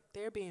love. I was like,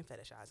 they're being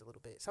fetishized a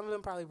little bit. Some of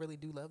them probably really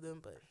do love them,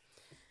 but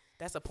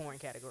that's a porn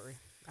category.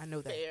 I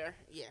know that. Fair,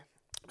 yeah.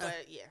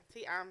 But yeah,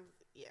 see,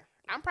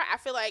 I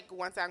feel like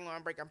once I go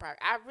on break,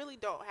 I really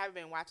haven't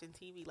been watching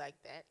TV like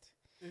that.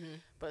 Mm-hmm.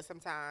 But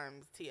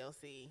sometimes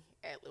TLC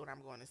when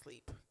I'm going to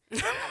sleep.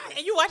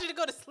 And you watch it to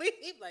go to sleep?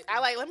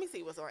 Let me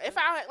see what's on. If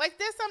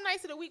there's some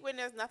nights of the week when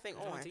there's nothing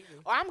on.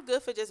 Or I'm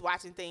good for just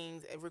watching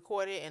things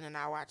recorded and then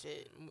I watch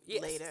it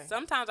later.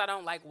 Sometimes I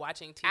don't like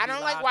watching TV. I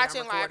don't like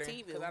watching live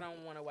TV because I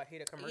don't want to hear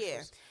the commercials.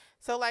 Yeah.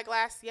 So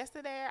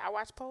yesterday I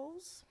watched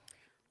Pose.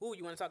 Ooh,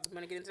 you want to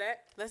get into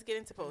that? Let's get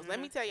into Pose. Mm-hmm. Let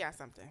me tell y'all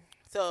something.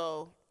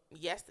 So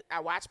yes, I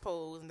watched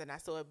Pose and then I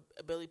saw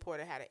Billy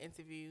Porter had an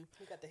interview.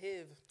 He got the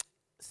HIV.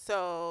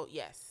 So,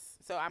 yes.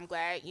 So, I'm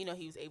glad, he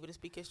was able to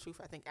speak his truth,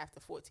 I think, after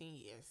 14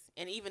 years.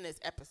 And even this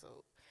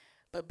episode.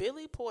 But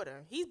Billy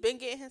Porter, he's been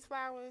getting his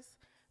flowers.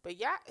 But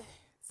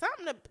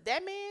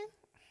that man,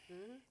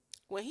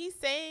 when he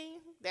sang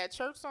that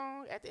church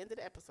song at the end of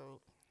the episode.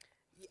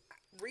 Yeah,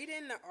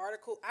 reading the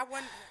article,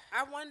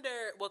 I wonder,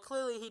 well,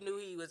 clearly he knew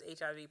he was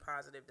HIV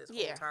positive this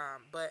whole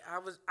time. But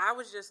I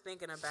was just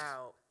thinking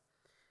about,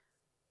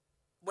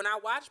 when I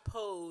watch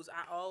Pose,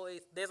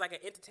 there's like an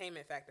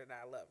entertainment factor that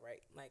I love,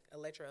 right? Like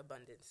Electra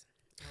Abundance.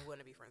 I want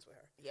to be friends with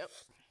her. Yep.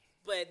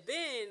 But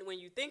then when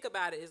you think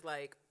about it, it's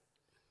like,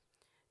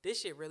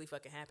 this shit really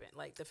fucking happened.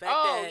 Like the fact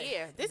that. Oh,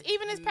 yeah. This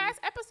past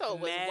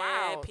episode was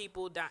wild.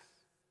 People died.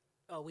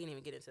 Oh, we didn't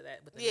even get into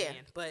that with the man.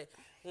 But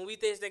when we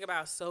think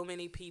about so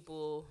many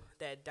people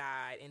that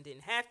died and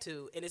didn't have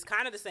to, and it's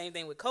kind of the same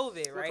thing with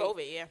COVID, right? With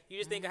COVID, yeah. You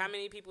just think of how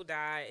many people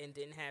died and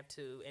didn't have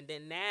to. And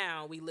then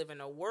now we live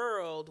in a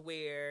world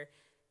where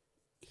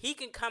he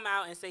can come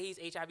out and say he's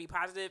HIV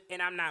positive,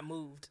 and I'm not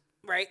moved,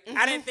 right?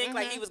 I didn't think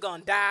like he was going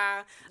to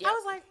die. Yep. I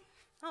was like,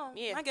 oh,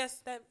 yeah. I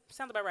guess that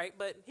sounds about right.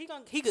 But he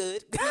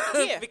good.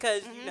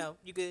 Because, you know,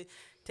 you could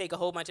take a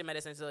whole bunch of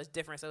medicine, so it's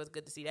different. So it's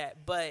good to see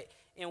that. But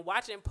in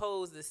watching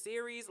Pose, the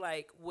series,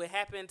 like what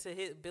happened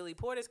to Billy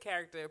Porter's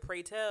character,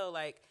 Pray Tell,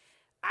 like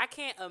I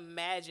can't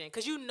imagine.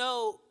 Because when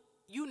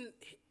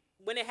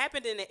it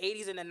happened in the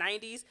 80s and the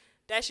 90s,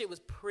 that shit was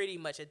pretty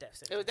much a death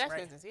sentence. It was death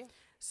right? sentence, yeah.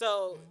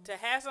 So to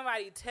have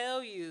somebody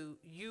tell you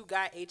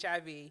got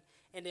HIV,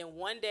 and then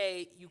one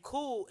day you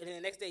cool, and then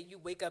the next day you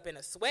wake up in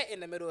a sweat in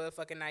the middle of the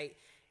fucking night,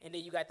 and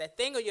then you got that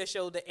thing on your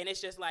shoulder, and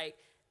it's just like,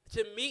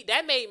 to me,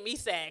 that made me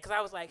sad, because I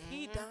was like,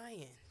 he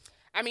dying.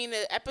 I mean,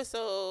 the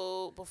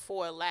episode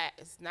before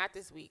last, not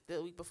this week, the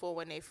week before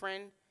when their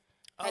friend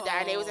had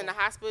died, they was in the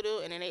hospital,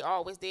 and then they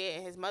all was there,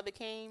 and his mother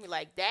came,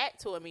 like, that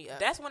tore me up.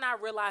 That's when I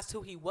realized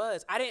who he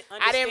was. I didn't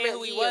understand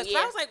who he was.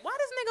 I was like, why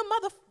this nigga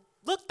mother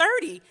look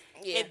 30?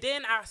 Yeah. And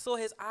then I saw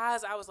his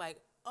eyes, I was like,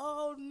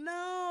 oh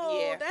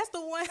no, that's the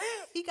one.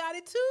 He got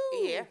it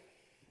too. Yeah.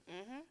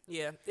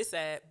 Yeah, it's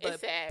sad. But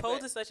it's sad,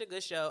 Pose is such a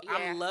good show. Yeah.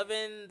 I'm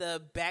loving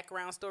the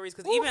background stories,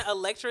 because even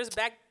Electra's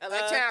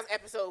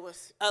episode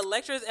was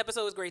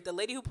great. The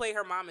lady who played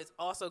her mom is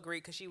also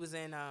great, because she was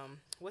in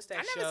what's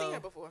that show? I never seen her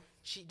before.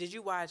 Did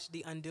you watch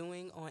The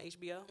Undoing on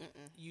HBO?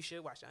 You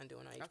should watch The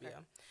Undoing on HBO.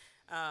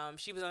 Okay.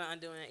 She was on The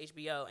Undoing on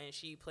HBO, and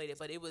she played it,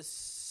 but it was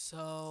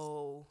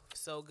so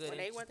good. When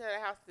they went to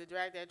the house to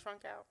drag that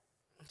trunk out.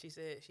 She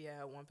said she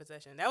had one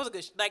possession. That was a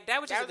good,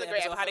 that was just a good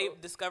episode. How they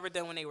discovered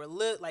them when they were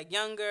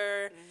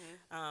younger.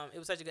 It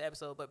was such a good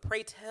episode. But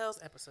Pray Tell's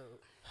episode.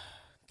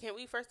 Can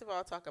we first of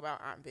all talk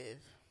about Aunt Viv?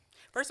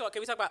 First of all,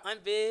 can we talk about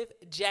Aunt Viv,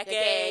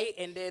 Jackie,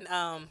 and then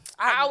I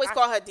always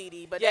call her Dee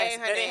Dee, but that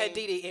ain't her name. Her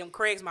Dee Dee and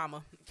Craig's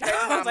mama.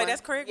 I was like,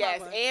 that's Craig's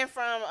mama. Yes, and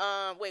from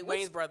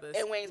Wayne's Brothers.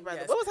 And Wayne's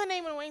Brothers. Yes. What was her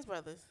name in Wayne's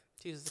Brothers?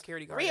 She was a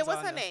security guard. Rhea,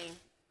 what's her name?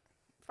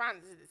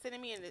 Send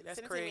it me in the chat.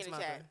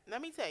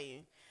 Let me tell you.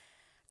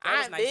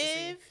 Aunt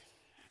Viv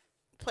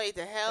played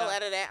the hell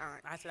out of that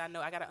aunt. I said, I know.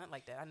 I got an aunt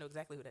like that. I know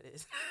exactly who that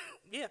is.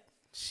 Yeah.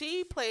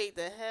 She played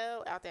the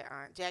hell out that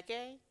aunt.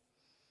 Jackie?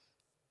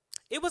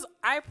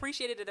 I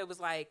appreciated that it was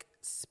like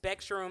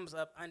spectrums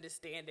of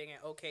understanding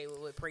and okay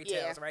with Pray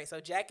Tells, right? So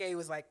Jackie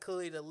was like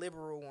clearly the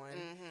liberal one.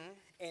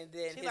 And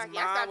then his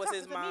mom was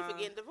his mom. Me for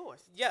getting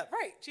divorced. Yeah,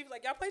 right. She was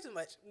like, y'all play too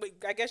much. But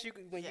I guess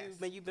when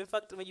you've been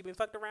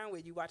fucked around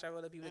with, you watch how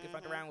other people get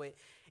fucked around with.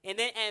 And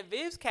then Aunt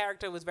Viv's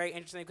character was very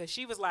interesting, because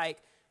she was like,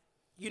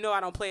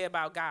 I don't play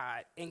about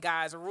God and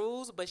God's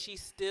rules, but she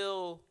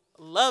still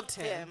loved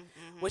him,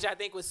 which I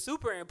think was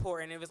super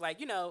important. It was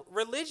like,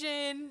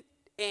 religion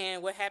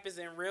and what happens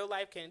in real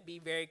life can be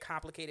very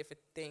complicated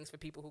for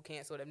people who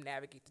can't sort of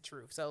navigate the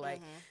truth. So like,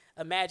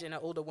 imagine an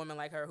older woman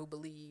like her who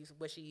believes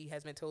what she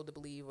has been told to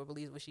believe, or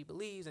believes what she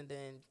believes, and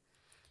then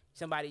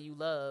somebody you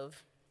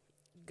love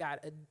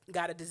got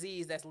a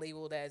disease that's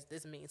labeled as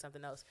this means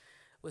something else.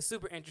 Was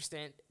super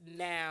interesting.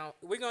 Now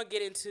we're gonna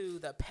get into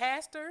the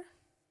pastor.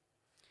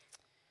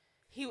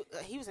 He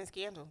was in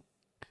Scandal.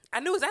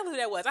 I knew exactly who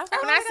that was. I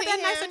thought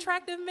that nice,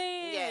 attractive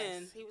man.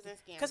 Yes, he was in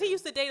Scandal. Because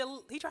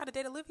he tried to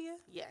date Olivia?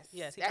 Yes.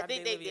 Yes, he tried to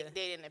date Olivia. They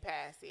dated in the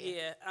past,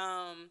 yeah.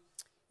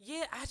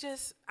 Yeah.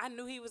 I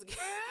knew he was gay.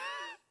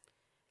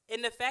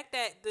 And the fact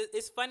that,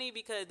 it's funny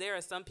because there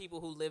are some people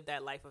who live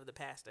that life of the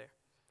pastor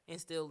and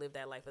still live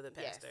that life of the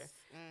pastor. Yes.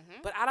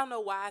 But I don't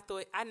know why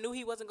I knew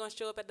he wasn't going to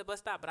show up at the bus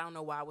stop, but I don't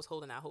know why I was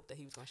holding out hope that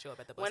he was going to show up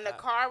at the bus stop. When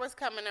the car was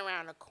coming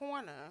around the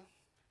corner,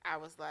 I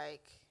was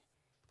like,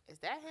 is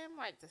that him?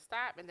 Like, to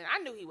stop? And then I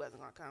knew he wasn't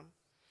going to come.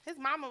 His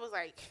mama was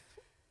like,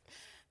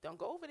 don't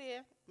go over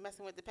there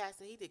messing with the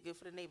pastor. He did good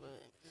for the neighborhood.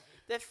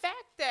 The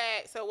fact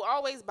that, so it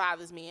always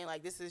bothers me, and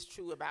like this is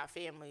true about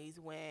families,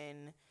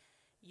 when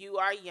you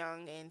are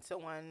young and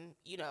someone,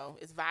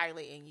 is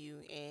violating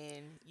you,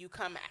 and you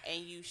come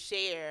and you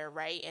share,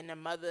 right? And the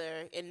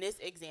mother, in this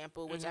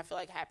example, which I feel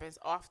like happens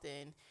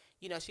often,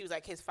 she was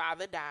like, his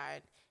father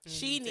died.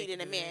 She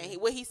needed a man.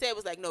 What he said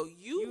was like, no,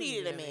 you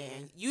needed a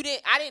man.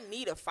 I didn't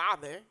need a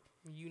father.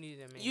 You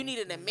needed a man. You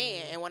needed a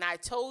man. And when I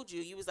told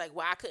you was like,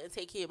 well, I couldn't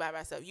take care by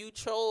myself. You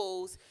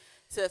chose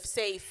to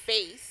save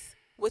face,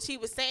 which he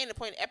was saying in the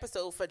point of the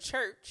episode, for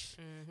church,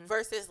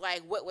 versus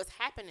like what was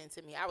happening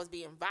to me. I was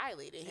being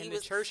violated. And the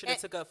church should have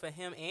took up for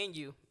him and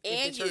you.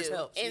 And if the church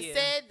helps. And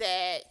said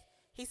that,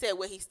 he said,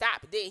 well, he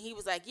stopped. Then he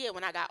was like, yeah,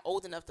 when I got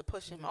old enough to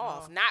push him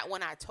off, not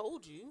when I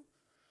told you.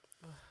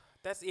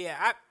 That's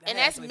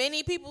that's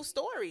many people's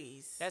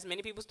stories. That's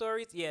many people's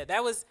stories. Yeah,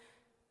 that was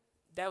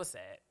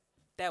sad.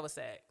 That was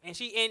sad. And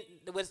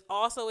what's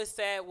also as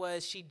sad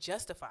was she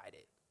justified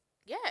it.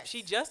 Yes.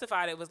 She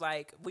justified it, was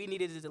like, we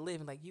needed it to live.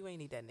 And like, you ain't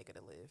need that nigga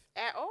to live.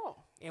 At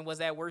all. And was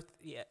that worth,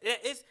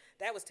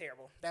 that was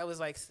terrible. That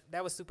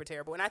was super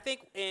terrible. And I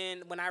think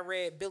when I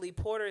read Billy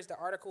Porter's, the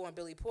article on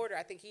Billy Porter,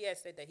 I think he had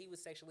said that he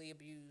was sexually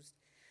abused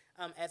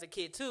as a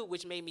kid too,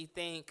 which made me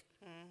think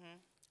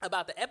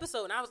about the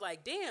episode. And I was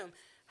like, damn,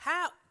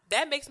 how,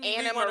 that makes me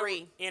Anna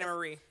Marie.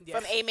 Yes.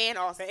 From Amen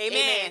also.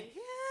 Amen.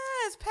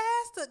 Yes,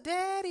 Pastor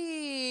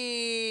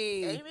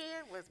Daddy. Amen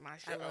was my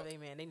show. I love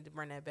Amen. They need to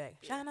bring that back.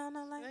 Shine on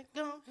the light.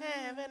 Don't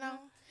have it on.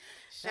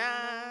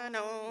 Shine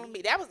on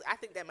me. I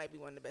think that might be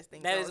one of the best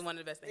things. That is one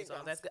of the best things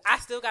songs. That's good. I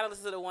still got to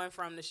listen to the one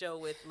from the show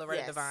with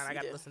Loretta Devine. I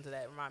got to listen to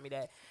that. Remind me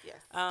that.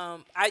 Yes.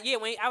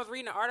 When I was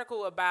reading an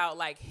article about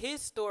like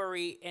his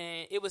story,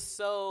 and it was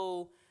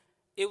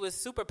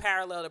super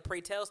parallel to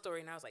Pray Tell's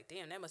story, and I was like,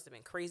 damn, that must have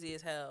been crazy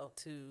as hell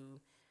to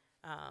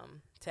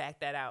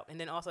act that out. And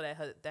then also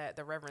that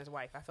the Reverend's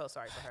wife, I felt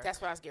sorry for her.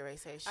 That's what I was getting ready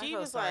to say. She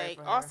was like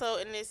also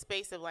in this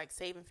space of like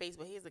saving face,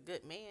 but he's a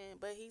good man,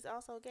 but he's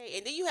also gay.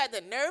 And then you had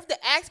the nerve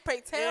to ask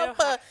Pray Tell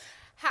for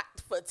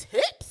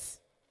tips.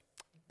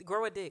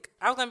 Grow a dick.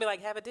 I was gonna be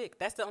like, have a dick.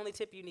 That's the only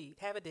tip you need.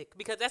 Have a dick,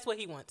 because that's what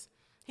he wants.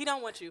 He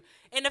don't want you.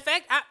 And the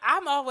fact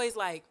I'm always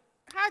like,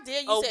 how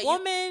dare you say a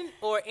woman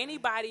or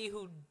anybody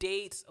who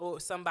dates or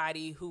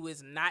somebody who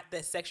is not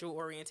the sexual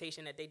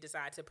orientation that they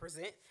decide to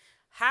present,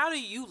 how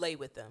do you lay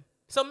with them?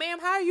 So, ma'am,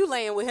 how are you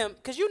laying with him?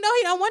 Because you know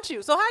he don't want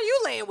you. So, how are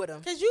you laying with him?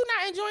 Because you're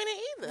not enjoying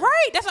it either.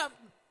 Right. That's what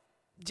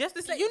just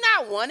to say. You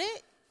not want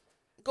it.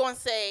 Go and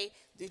say,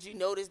 did you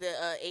notice the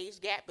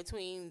age gap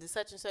between the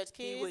such and such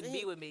kids? He wouldn't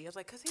be with me. I was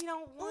like, because he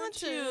don't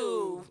want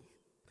you.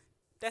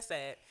 That's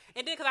sad.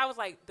 And then because I was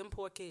like, them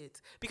poor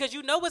kids. Because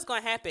you know what's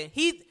going to happen.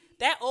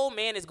 That old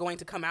man is going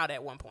to come out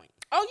at one point.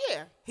 Oh,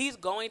 yeah. He's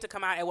going to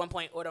come out at one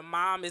point, or the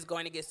mom is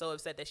going to get so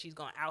upset that she's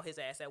going to out his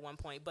ass at one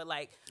point. But,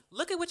 like,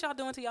 look at what y'all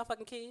doing to y'all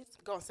fucking kids.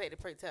 Gonna say to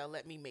Pray Tell,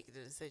 let me make the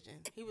decision.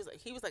 He was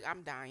like,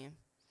 I'm dying.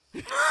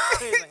 He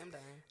was like,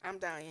 I'm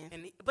dying.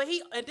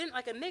 And then,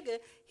 like a nigga,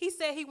 he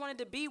said he wanted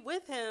to be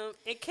with him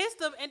and kissed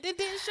him and then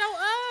didn't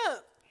show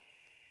up.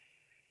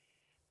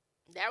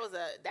 That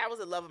was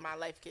a love of my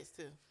life kiss,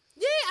 too.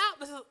 Yeah,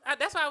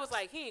 that's why I was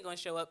like, he ain't going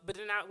to show up. But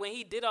then when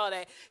he did all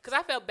that, because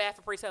I felt bad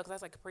for Pray Tell, because I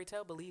was like, Pray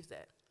Tell believes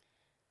that.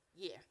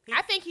 Yeah.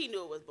 I think he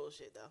knew it was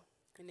bullshit, though.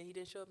 And then he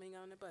didn't show up and he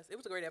got on the bus. It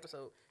was a great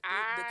episode.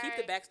 Keep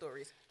the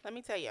backstories. Let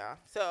me tell y'all.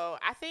 So,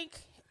 I think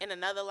in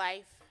another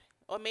life,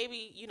 or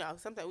maybe,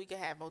 sometimes we could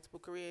have multiple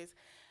careers,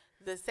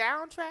 the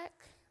soundtrack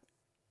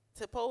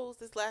to Pose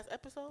this last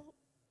episode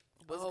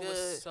was good. It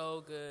was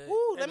so good.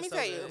 Ooh, let me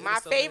tell you. My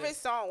favorite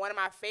song, one of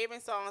my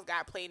favorite songs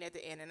got played at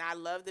the end, and I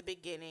love the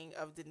beginning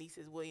of Denise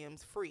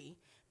Williams' Free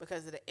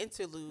because of the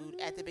interlude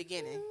at the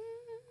beginning.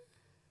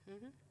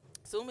 Mm-hmm.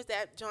 Soon as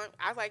that joint,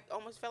 I like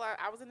almost fell out.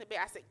 I was in the bed.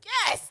 I said,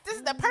 "Yes, this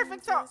is the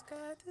perfect song."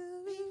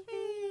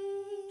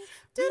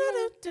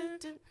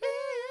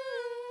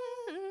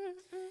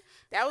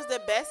 That was the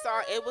best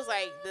song. It was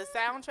like the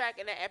soundtrack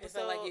in the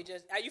episode. Like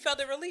you felt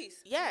the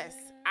release. Yes,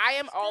 I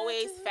am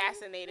always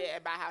fascinated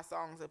about how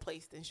songs are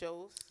placed in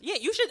shows. Yeah,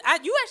 you should.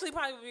 You actually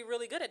probably would be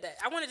really good at that.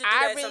 I wanted to do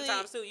that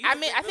sometimes too.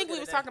 I think we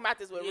was talking about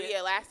this with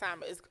Rhea last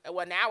time.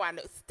 Now I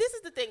know. This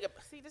is the thing.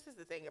 This is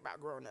the thing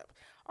about growing up.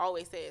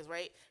 Always says,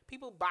 right?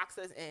 People box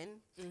us in,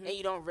 and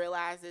you don't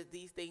realize that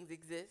these things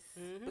exist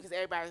because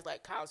everybody's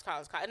like college.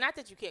 Not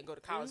that you can't go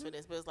to college for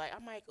this, but it's like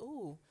I'm like,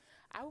 ooh.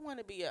 I want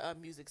to be a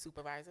music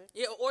supervisor.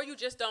 Yeah, or you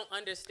just don't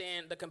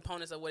understand the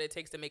components of what it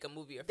takes to make a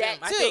movie or film.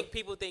 I think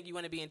people think you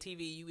want to be in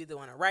TV, you either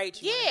want to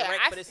write, you want to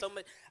direct, but it's so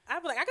much.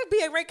 I'm like, I could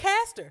be a great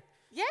caster.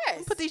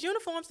 Yes. Put these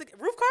uniforms together.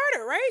 Ruth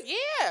Carter, right?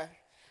 Yeah.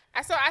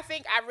 So I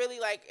think I really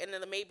like, and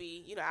then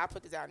maybe, I'll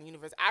put this out in the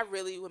universe. I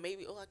really would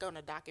like on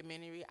a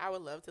documentary. I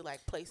would love to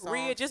like play songs.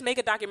 Rhea, just make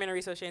a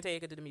documentary so Shantae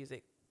could do the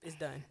music. It's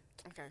done.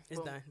 Okay.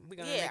 It's done. We're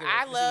gonna make it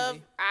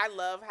I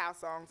love how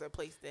songs are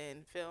placed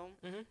in film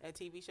and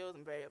TV shows.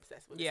 I'm very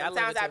obsessed with it. Yeah,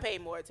 sometimes I pay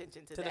more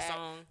attention to that. The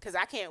song. Because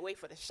I can't wait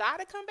for the shot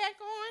to come back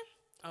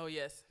on. Oh,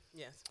 yes.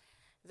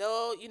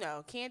 Though,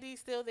 Candy's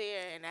still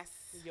there, and that's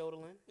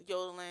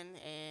yodeling,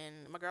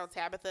 and my girl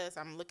Tabitha.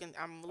 So I'm looking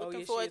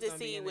forward to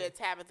see where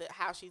Tabitha,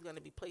 how she's going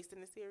to be placed in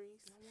the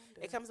series.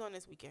 It comes on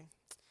this weekend.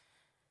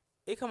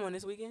 It come on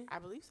this weekend? I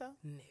believe so.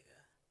 Nigga.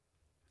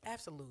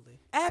 Absolutely.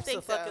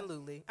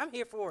 Absolutely. I'm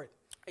here for it.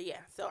 Yeah,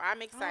 so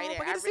I'm excited.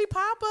 I get to see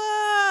Papa.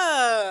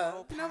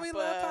 Oh, Papa. We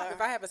love Papa.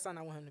 If I have a son,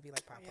 I want him to be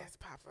like Papa. Yes,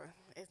 Papa.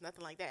 It's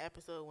nothing like that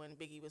episode when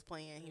Biggie was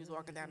playing. He was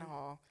walking down the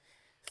hall.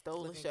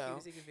 Stole the show.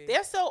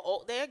 They're so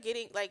old. They're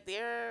getting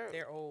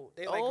they're old.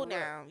 They're old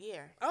now. Yeah.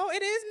 Oh,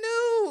 it is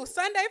new.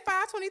 Sunday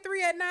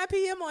 5/23 at 9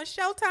 p.m. on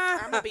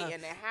Showtime. I'm gonna be in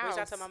the house.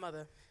 Reach out to my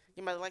mother.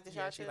 Your mother like the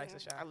shot? She likes the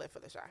shot. I live for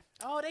the shot.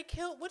 Oh, they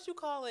killed. What you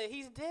call it?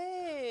 He's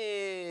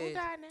dead. Who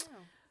died now?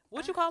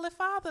 What you call it?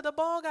 Father, the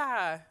ball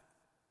guy.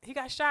 He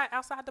got shot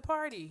outside the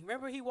party.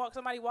 Remember,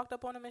 somebody walked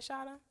up on him and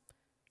shot him.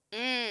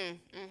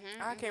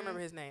 I can't remember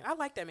his name. I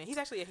like that man. He's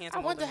actually a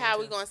handsome. I wonder how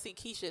we're gonna see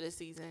Keisha this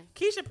season.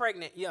 Keisha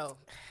pregnant, yo.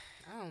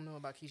 I don't know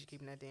about Keisha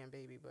keeping that damn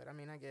baby, but I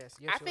mean, I guess.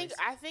 I think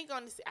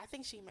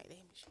she might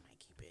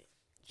keep it.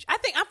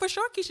 I'm for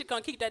sure Keisha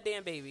gonna keep that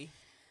damn baby.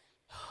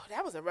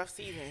 That was a rough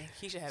season.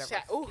 Keisha had a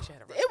rough.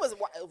 It was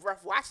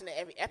rough watching it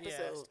every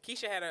episode. Yes.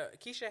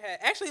 Keisha had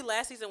actually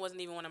last season wasn't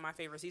even one of my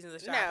favorite seasons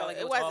of the show. No, I felt like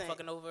it was wasn't. all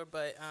fucking over,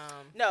 but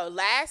no,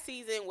 last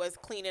season was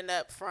cleaning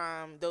up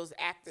from those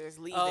actors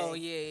leaving. Oh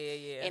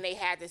yeah. And they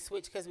had to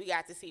switch because we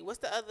got to see what's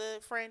the other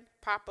friend,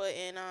 Papa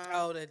and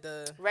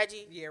the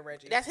Reggie. Yeah,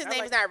 Reggie. That's his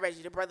name is not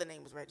Reggie. The brother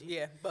name was Reggie.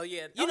 Yeah, but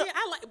yeah,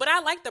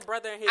 I like the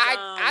brother and his.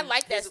 I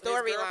like that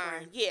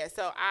storyline. Yeah,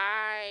 so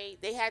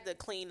they had to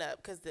clean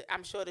up because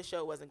I'm sure the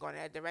show wasn't going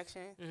in that direction.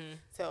 Mm-hmm.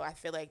 So I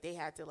feel like they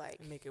had to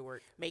make it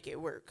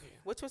work,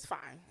 which was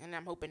fine. And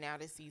I'm hoping now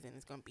this season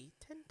is going to be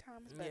 10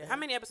 times better. Yeah. How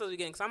many episodes are you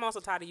getting? Because I'm also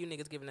tired of you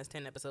niggas giving us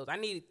 10 episodes. I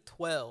need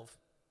 12.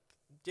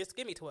 Just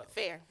give me 12.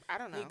 Fair. I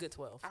don't know. Need good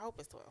 12. I hope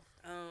it's 12.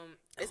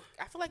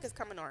 I feel like it's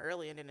coming on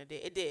earlier than it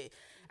did. It did.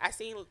 I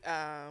seen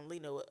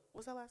Lena.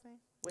 What's her last name?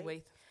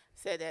 Wait.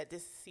 Said that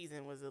this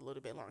season was a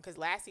little bit long because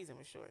last season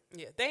was short.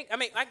 Yeah.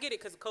 I get it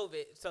because of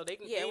COVID. So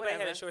anybody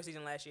had a short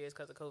season last year is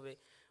because of COVID.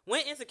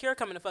 When Insecure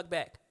coming the fuck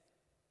back?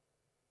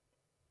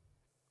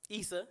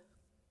 Issa.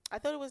 I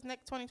thought it was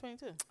next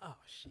 2022. Oh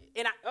shit!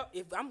 And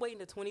if I'm waiting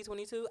to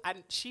 2022,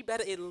 she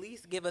better at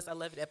least give us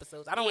 11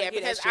 episodes. I don't want to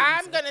hear that shit.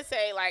 I'm gonna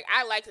say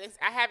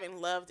I haven't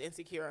loved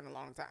Insecure in a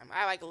long time.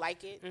 I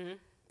like it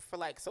for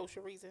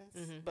social reasons,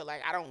 but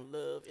I don't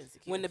love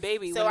Insecure. When the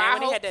baby,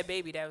 when he had that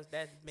baby,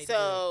 that made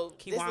so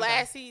it good. This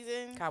last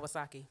season,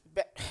 Kawasaki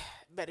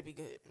better be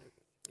good.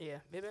 Yeah,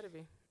 it better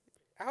be.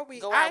 I hope we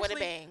go out with a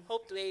bang.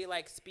 Hope they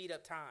speed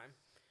up time.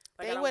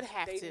 They would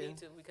have to. They need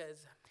to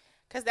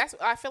because that's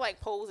I feel like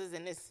Pose is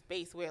in this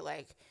space where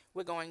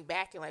we're going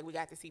back and we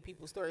got to see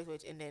people's stories,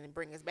 and then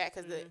bring us back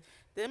because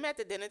them at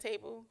the dinner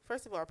table.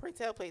 First of all, Pray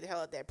Tell played the hell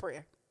out that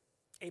prayer.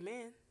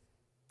 Amen.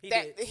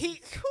 I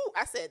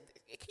said,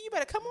 you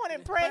better come on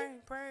and pray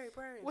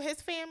with his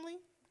family.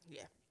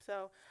 Yeah.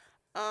 So,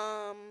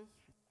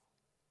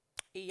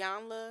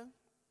 Iyanla,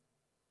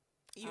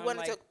 I'm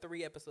want to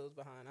 3 episodes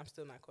behind. I'm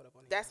still not caught up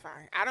on it. That's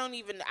fine. I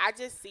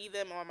just see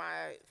them on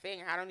my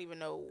thing. I don't even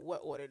know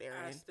what order they're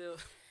in.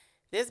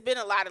 There's been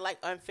a lot of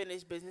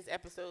unfinished business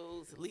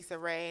episodes. Lisa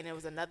Ray, and there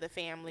was another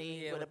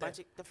family with a bunch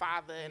of the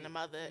father and the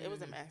mother. It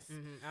was a mess.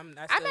 I'm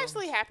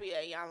actually happy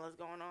that Iyanla's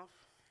going off.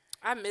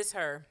 I miss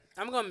her.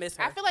 I'm going to miss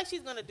her. I feel like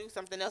she's going to do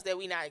something else that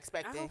we not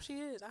expecting. I hope she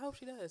is. I hope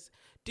she does.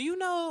 Do you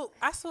know,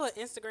 I saw an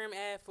Instagram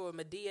ad for a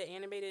Medea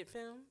animated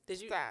film. Did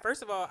you? Stop.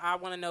 First of all, I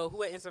want to know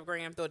who at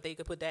Instagram thought they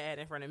could put that ad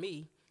in front of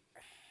me.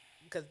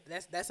 Because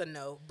that's a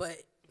no. But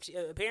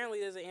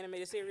apparently there's an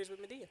animated series with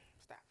Medea.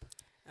 Stop.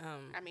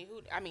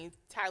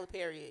 Tyler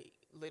Perry,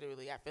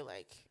 literally, I feel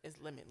like is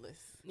limitless.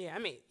 Yeah,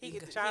 he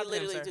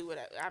literally do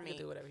whatever. He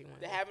do whatever he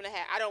wants.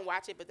 I don't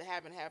watch it, but the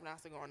have and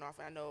have-nots are going off.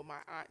 And I know my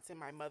aunts and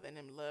my mother and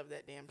them love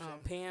that damn show.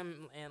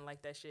 Pam and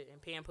that shit,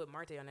 and Pam put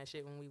Marte on that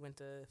shit when we went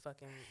to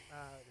fucking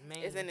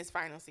Maine. It's in its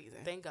final season.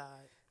 Thank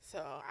God.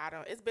 So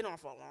it's been on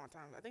for a long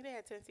time. I think they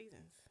had 10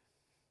 seasons.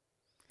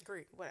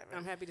 Great. Whatever.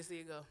 I'm happy to see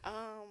it go.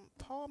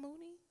 Paul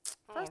Mooney.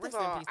 First of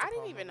all, I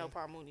didn't even know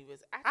Paul Mooney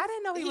was. I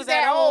didn't know he was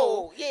that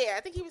old. Yeah,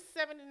 I think he was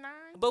 79.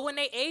 But when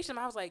they aged him,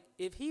 I was like,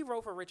 if he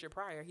wrote for Richard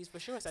Pryor, he's for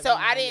sure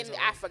 79. So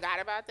I forgot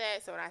about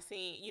that. So when I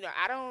seen,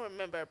 I don't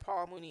remember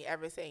Paul Mooney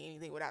ever saying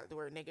anything without the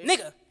word nigga.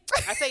 Nigga.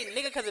 I say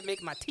nigga because it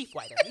makes my teeth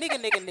whiter.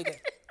 Nigga.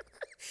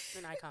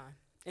 An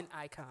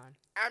icon.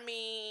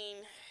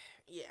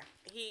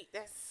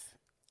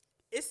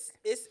 It's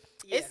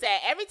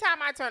sad. Every time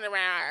I turn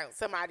around,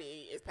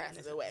 somebody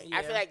passes away. Yeah.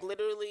 I feel like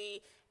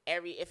literally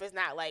if it's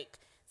not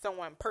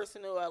someone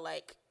personal or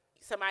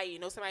somebody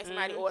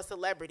or a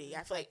celebrity,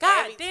 I feel like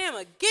God damn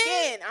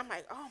again. I'm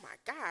like, oh my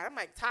God. I'm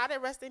like tired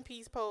of rest in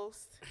peace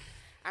post.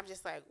 I'm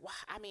just like, wow.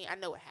 I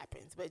know it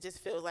happens, but it just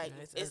feels like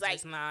it's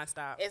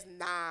nonstop. It's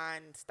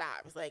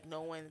nonstop. It's like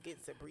no one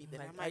gets a breather.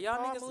 I'm like, y'all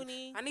Paul niggas,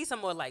 Mooney. I need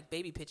some more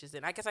baby pictures.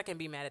 Then I guess I can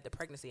be mad at the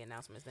pregnancy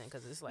announcements then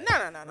because it's no.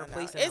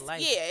 replacing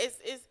life. Yeah,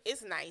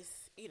 it's nice.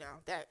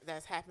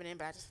 That's happening,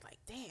 but I just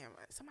damn,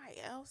 somebody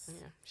else.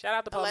 Yeah. Shout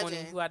out to Paul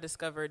Mooney, who I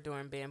discovered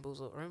during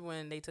Bamboozled. Remember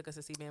when they took us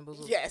to see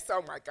Bamboozled? Yes.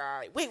 Oh my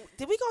God. Wait,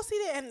 did we go see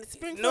that in the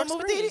spring? No,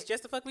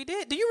 just the fuck we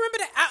did. Do you remember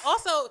that? I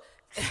also.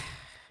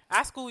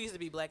 Our school used to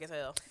be black as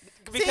hell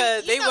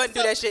because they wouldn't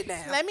do that shit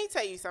now. Let me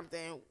tell you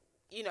something.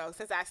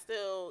 Since I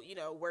still,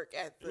 work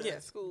at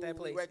the school that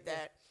place, we worked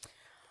at,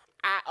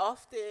 I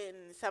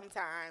often,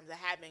 sometimes, are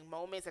having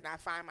moments, and I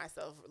find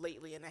myself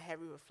lately in a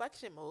heavy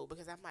reflection mode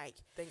because I'm like,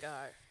 thank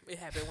God it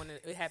happened when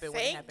it happened.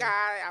 Thank God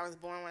I was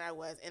born when I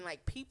was, and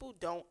people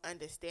don't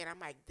understand. I'm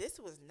like,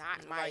 this was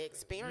not my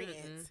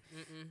experience.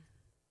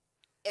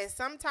 And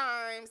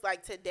sometimes,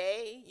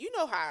 today, you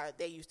know how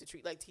they used to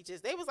treat,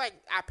 teachers. They was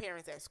our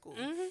parents at school.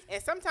 Mm-hmm.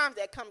 And sometimes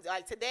that comes,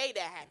 today that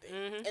happened.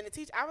 Mm-hmm. And the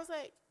teacher, I was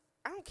like,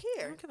 I don't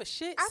care. I don't give a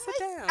shit. Sit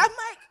down. I'm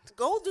like,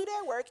 go do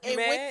that work.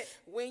 And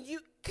when you,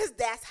 because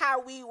that's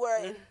how we were.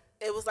 Mm-hmm.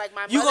 It was like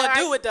my mother. You gonna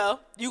do it, though.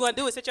 You gonna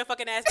do it. Sit your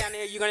fucking ass down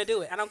there. You gonna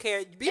do it. I don't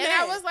care. Be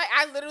mad. I was like,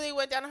 I literally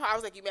went down the hall. I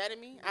was like, you mad at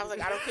me? I was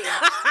like, I don't care.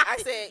 I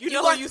said, you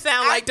know who you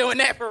sound like doing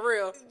that for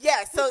real.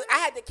 Yeah. So I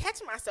had to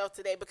catch myself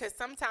today because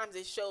sometimes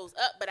it shows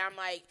up, but I'm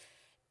like,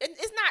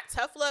 it's not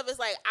tough love. It's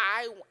like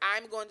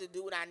I'm going to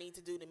do what I need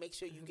to do to make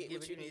sure you get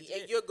what you need.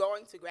 And you're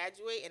going to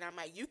graduate, and I'm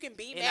like, you can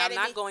be mad at me. And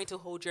I'm not going to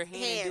hold your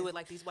hand and do it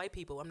like these white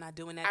people. I'm not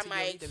doing that to you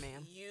either,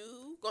 ma'am.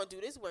 You going to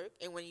do this work,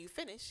 and when you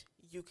finish,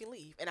 you can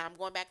leave. And I'm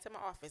going back to my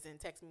office and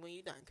text me when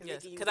you're done.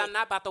 Because I'm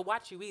not about to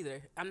watch you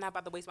either. I'm not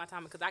about to waste my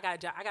time because I got a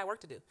job. I got work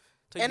to do.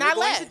 So and I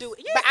left. To do it.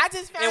 Yeah. But I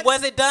just found and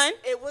was it done?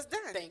 It was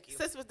done. Thank you.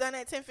 Sis was done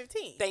at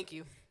 10:15.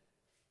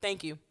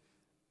 Thank you.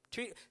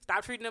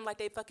 Stop treating them like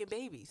they fucking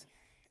babies.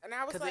 And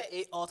I was like,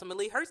 it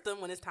ultimately hurts them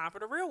when it's time for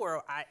the real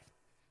world.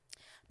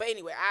 But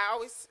anyway, I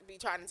always be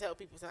trying to tell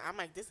people something. I'm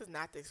like, this is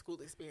not the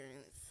school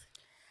experience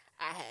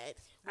I had.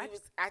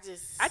 I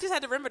just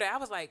had to remember that. I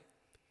was like,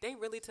 they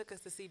really took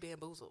us to see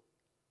Bamboozled.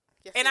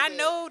 Yes, and I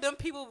know the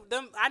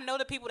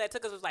people that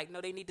took us was like,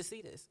 no, they need to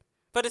see this.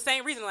 For the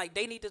same reason, like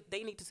they need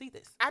to see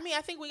this. I mean,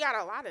 I think we got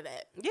a lot of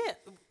that. Yeah.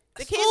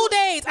 The school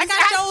days. I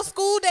got those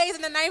school days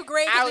in the 9th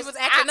grade because we was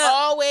acting up. I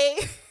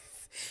always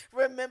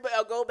remember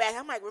or go back.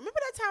 I'm like, remember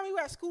that time we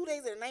were at school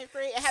days in the 9th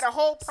grade and had a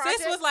whole project?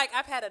 Sis was like,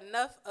 I've had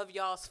enough of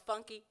y'all's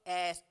funky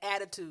ass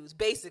attitudes,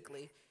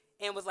 basically.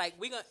 And was like,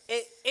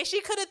 and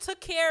she could have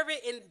took care of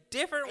it in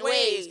different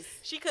ways.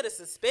 She could have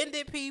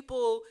suspended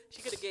people.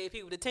 She could have gave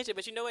people detention.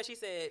 But you know what? She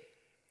said,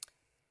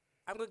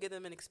 I'm going to give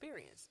them an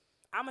experience.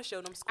 I'm going to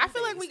show them school I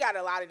feel days. like we got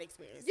a lot of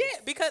experience. Yeah,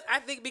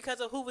 because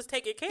of who was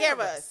taking care of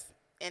us.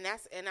 And I'm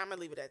going to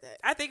leave it at that.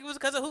 I think it was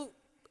because of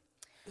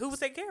who was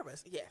taking care of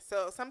us. Yeah,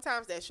 so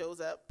sometimes that shows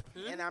up,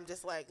 and I'm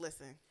just like,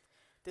 listen,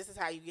 this is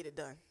how you get it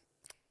done.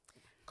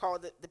 Call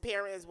the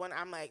parents when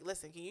I'm like,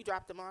 listen, can you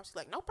drop them off? She's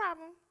like, no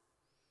problem.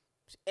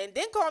 And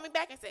then call me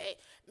back and say,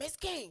 Miss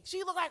King,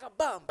 she look like a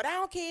bum, but I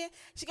don't care.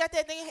 She got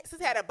that thing, sis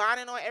had a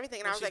bonnet on,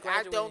 everything, and I was like,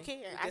 I don't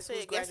care. I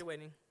said,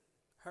 graduating?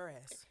 Her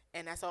ass.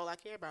 And that's all I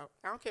care about.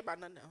 I don't care about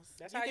nothing else.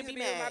 That's how I used to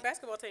be with my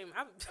basketball team.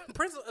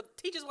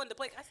 Teachers wanted to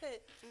play. I said,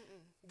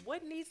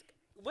 what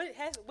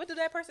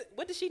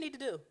does she need to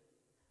do?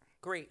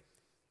 Great.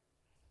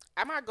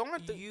 I'm not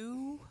going through.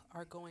 You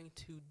are going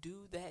to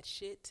do that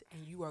shit,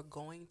 and you are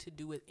going to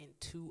do it in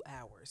 2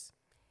 hours.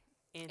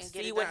 And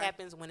see what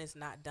happens when it's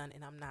not done,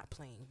 and I'm not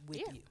playing with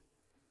you.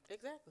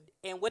 Exactly.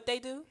 And what they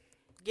do?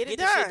 Get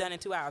the shit done in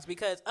 2 hours.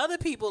 Because other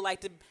people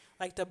like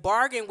to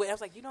bargain with. I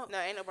was like, no,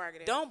 ain't no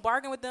bargaining. Don't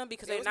bargain with them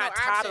because they're not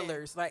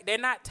toddlers. Like they're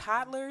not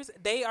toddlers.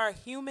 They are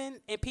human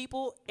and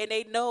people, and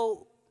they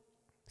know.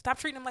 Stop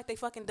treating them like they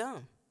fucking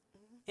dumb.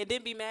 And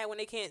then be mad when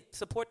they can't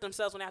support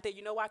themselves when they're out there.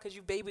 You know why? Because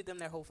you babied them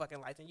their whole fucking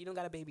life, and you don't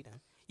got to baby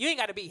them. You ain't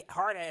got to be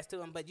hard ass to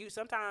them, but you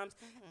sometimes,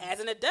 as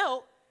an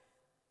adult,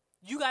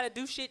 you got to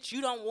do shit you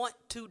don't want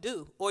to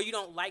do or you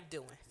don't like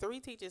doing.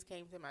 3 teachers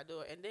came to my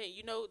door, and then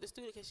the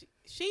student, cause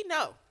she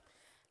know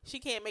she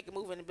can't make a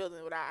move in the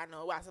building without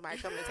somebody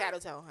coming to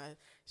tattletale on her.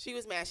 She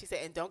was mad. She said,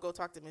 and don't go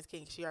talk to Miss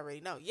King. She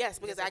already know. Yes,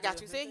 because I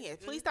got you sitting here.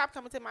 Please stop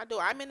coming to my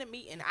door. I'm in a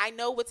meeting. I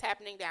know what's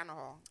happening down the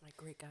hall. Like,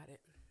 great, got it.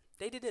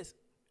 They did this.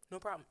 No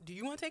problem. Do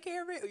you want to take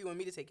care of it or you want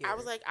me to take care of it? I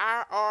was like,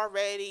 I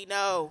already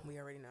know. We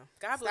already know.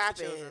 God bless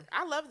the children.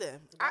 I love them.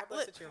 God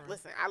bless the children.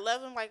 Listen, I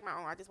love them like my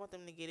own. I just want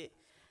them to get it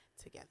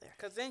together.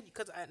 Because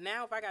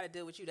now if I got to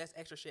deal with you, that's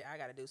extra shit I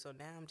got to do. So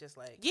now I'm just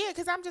like. Yeah,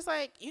 because I'm just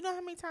like, you know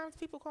how many times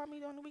people call me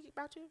during the week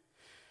about you?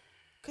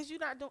 Because you're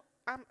not doing,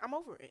 I'm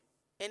over it.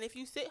 And if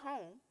you sit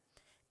home,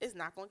 it's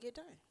not going to get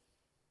done.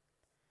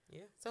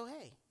 Yeah. So,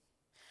 hey.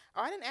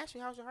 Oh, I didn't ask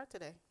you, how's your heart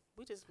today?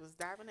 We just was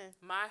diving in.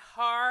 My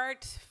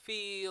heart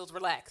feels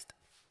relaxed.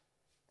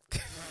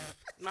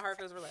 My heart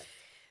feels relaxed.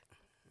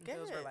 Good.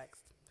 Feels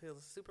relaxed.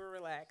 Feels super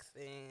relaxed.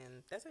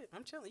 And that's it.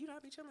 I'm chilling. You know I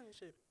be chilling and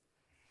shit.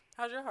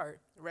 How's your heart?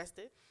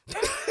 Rested.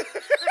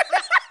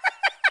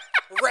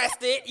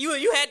 Rested?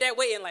 You had that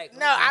waiting like.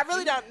 No, I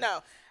really don't know.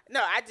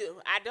 No, I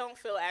do. I don't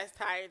feel as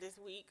tired this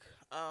week.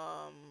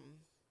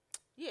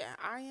 Yeah,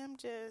 I am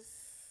just,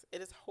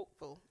 it is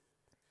hopeful.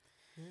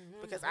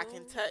 Because I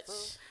can touch.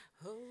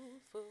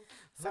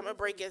 Summer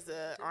break is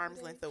an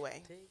arm's length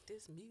away. Take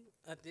this mute.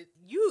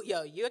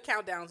 Your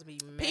countdowns be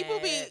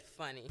mad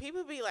funny.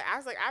 People be like, I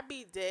was like, I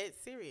be dead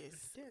serious.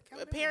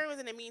 Yeah, a parent was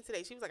in the meeting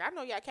today. She was like, I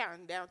know y'all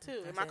counting down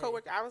too. And my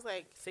coworker, I was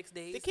like, 6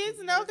 days. The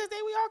kids know because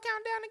we all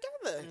count down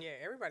together.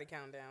 Yeah, everybody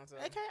count down. So.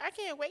 Okay, I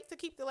can't wait to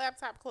keep the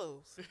laptop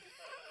closed.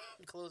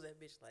 Close that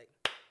bitch like.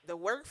 The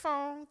work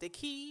phone, the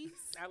keys.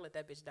 I let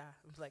that bitch die.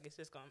 I'm like,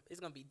 it's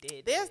gonna be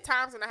dead. There's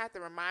times when I have to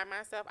remind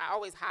myself. I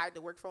always hide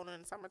the work phone in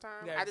the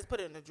summertime. Yeah. I just put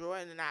it in the drawer,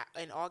 and then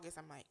in August,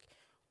 I'm like,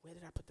 where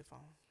did I put the phone?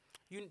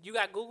 You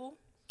got Google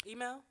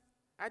email?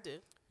 I do.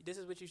 This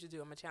is what you should do.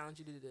 I'm gonna challenge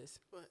you to do this.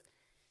 What?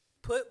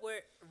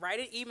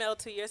 Write an email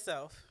to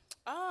yourself.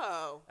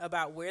 Oh.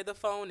 About where the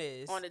phone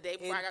is on the day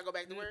before I gotta go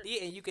back to work.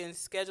 Yeah, and you can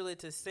schedule it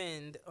to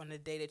send on the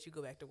day that you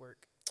go back to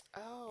work.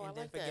 Oh, and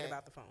then forget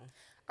about the phone.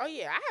 Oh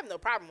yeah, I have no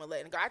problem with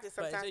letting it go. I just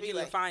sometimes so be you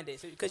like, can find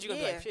it because you're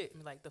gonna be like, shit.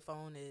 Like the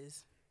phone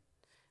is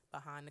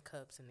behind the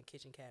cups in the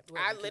kitchen cabinet.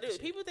 I literally,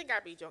 people think I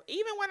be joking.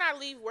 Even when I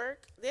leave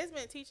work, there's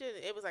been a teacher.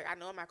 It was like, I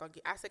know I'm not gonna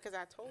get. I said, because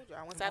I told you,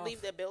 once I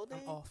leave the building,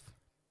 I'm off.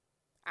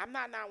 I'm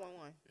not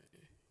 911.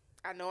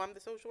 I know I'm the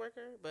social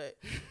worker, but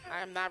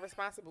I am not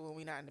responsible when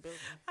we're not in the building.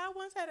 I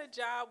once had a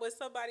job where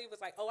somebody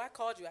was like, "Oh, I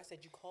called you." I said,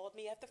 "You called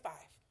me after 5."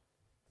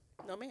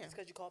 No, ma'am. It's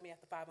because you called me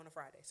after 5 on a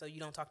Friday, so you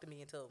don't talk to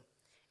me until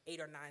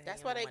 8 or 9.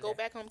 That's why they go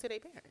back home to their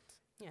parents.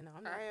 Yeah, no,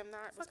 I am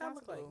not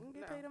responsible. You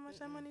get paid that much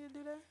money to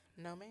do that?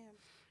 No, ma'am.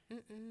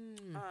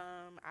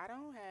 I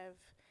don't have.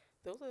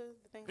 Those are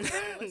the things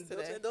that I list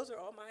today. Those are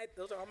all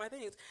my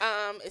things.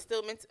 It's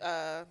still mental.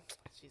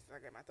 Jeez, I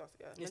got my thoughts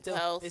together. Mental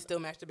health. It's still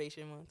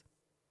masturbation month.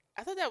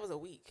 I thought that was a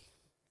week.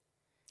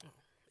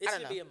 It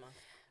should be a month.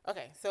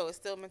 Okay, so it's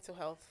still mental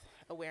health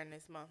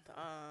awareness month.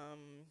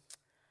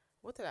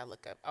 What did I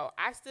look up? Oh,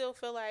 I still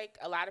feel like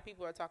a lot of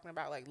people are talking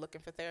about like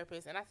looking for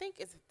therapists, and I think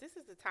this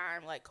is the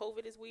time. Like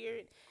COVID is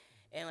weird,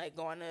 and like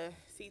going to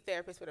see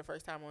therapists for the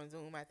first time on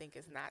Zoom, I think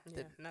is not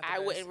the I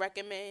best. wouldn't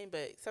recommend.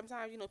 But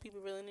sometimes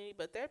people really need.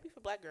 But therapy for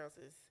Black girls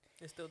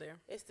it's still there.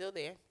 It's still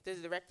there. There's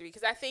a directory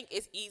because I think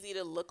it's easy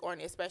to look on,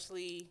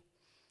 especially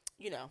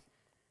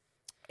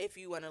if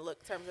you want to look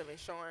in terms of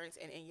insurance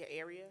and in your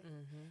area.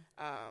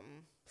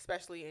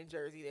 Especially in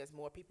Jersey, there's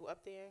more people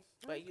up there,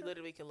 but you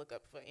literally can look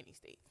up for any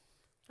state.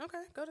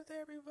 Okay, go to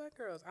therapy for Black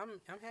girls.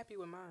 I'm happy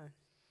with mine.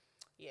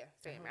 Yeah,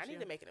 same. I need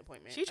to make an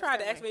appointment. She tried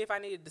to ask me if I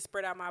needed to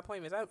spread out my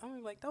appointments.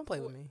 I'm like, don't play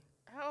with me.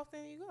 How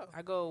often do you go?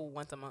 I go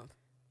once a month.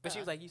 But she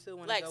was like, you still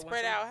want to like go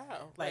spread out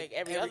how? Like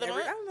every other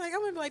month? I'm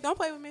gonna be like, don't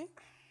play with me.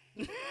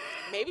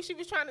 Maybe she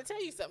was trying to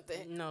tell you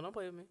something. No, don't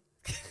play with me.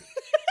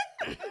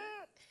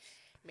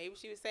 Maybe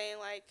she was saying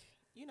like,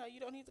 you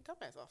don't need to come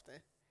as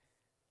often.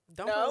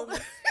 Don't play with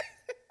me.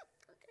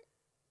 Okay.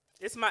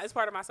 It's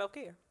part of my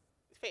self-care.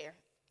 Fair.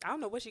 I don't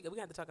know what we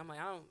got to talk. I'm like,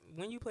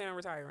 when you plan on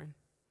retiring?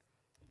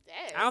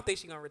 Dang. I don't think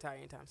she's gonna retire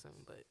anytime soon,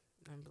 but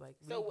I'm like.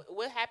 So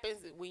what happens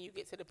when you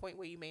get to the point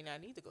where you may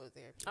not need to go to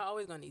therapy? I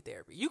always gonna need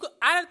therapy.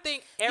 I don't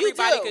think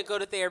everybody could go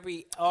to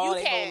therapy all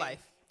their whole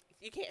life.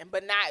 You can,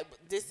 but not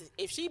this.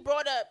 If she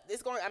brought up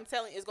this, I'm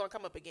telling you, it's gonna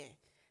come up again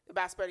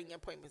about spreading your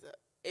appointments up.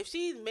 If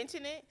she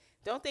mentioned it,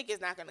 don't think it's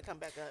not gonna come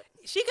back up.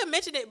 She could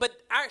mention it, but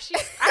I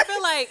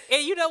feel like,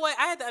 and you know what?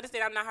 I have to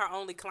understand I'm not her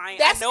only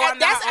client. I know I'm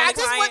not her only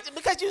client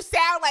because you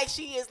sound like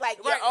she is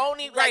like your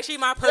only. Like, she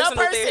my personal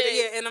therapist.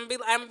 Yeah, and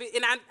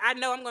I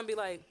know I'm gonna be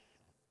like,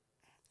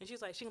 and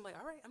she's like,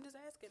 all right, I'm just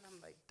asking. I'm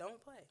like,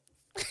 don't play.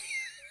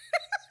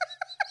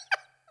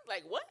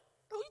 Like what?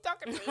 Who you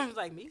talking to? I was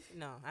like, me?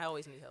 No, I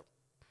always need help.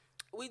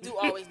 We do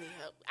always need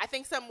help. I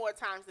think some more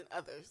times than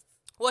others.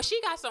 Well, she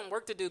got some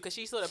work to do because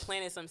she sort of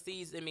planted some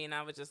seeds in me, and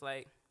I was just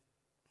like,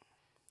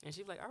 and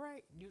she was like, all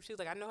right. She was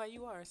like, I know how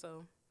you are,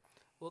 so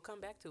we'll come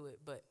back to it.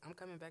 But I'm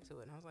coming back to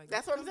it. And I was like,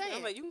 that's what I'm saying. I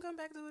was like, you can come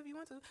back to it if you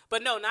want to.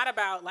 But no, not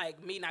about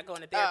like me not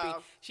going to therapy.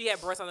 She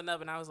had brought something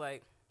up, and I was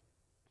like,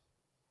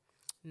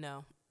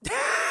 no.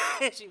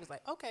 And she was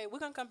like, okay, we're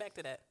going to come back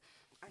to that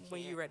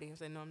when you're ready. I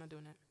said, no, I'm not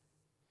doing that.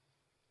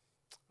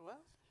 Well,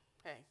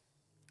 hey.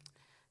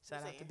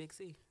 Shout out to Big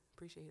C.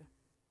 Appreciate it.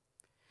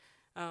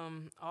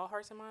 All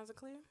hearts and minds are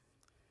clear?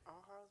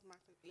 All hearts and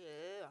minds are clear.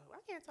 Yeah. I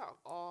can't talk.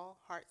 All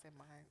hearts and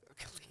minds are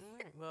clear. All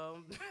right. Well,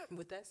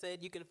 with that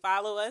said, you can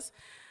follow us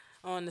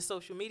on the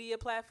social media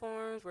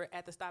platforms. We're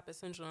at the Stop at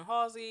Central and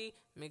Halsey.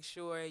 Make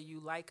sure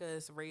you like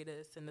us, rate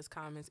us, send us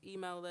comments,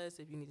 email us.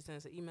 If you need to send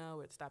us an email,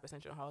 we're at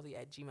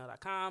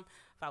stopatcentralhalsey@gmail.com.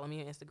 Follow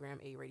me on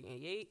Instagram,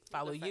 ARating88.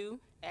 Follow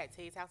you at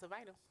Tay's House of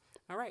Vital.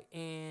 All right.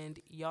 And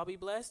y'all be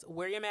blessed.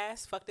 Wear your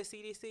mask. Fuck the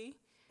CDC.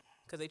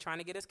 Because they're trying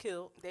to get us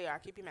killed. They are.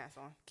 Keep your mask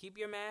on. Keep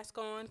your mask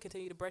on.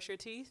 Continue to brush your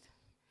teeth.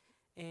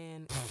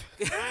 And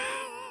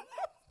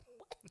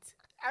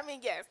I mean,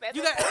 yes. That's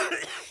you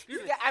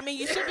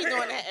should be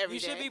doing that every day. You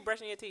should be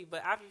brushing your teeth.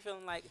 But I be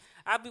feeling like,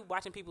 I be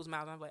watching people's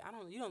mouths. And I'm like,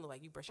 you don't look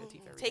like you brush your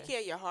teeth every day. Take care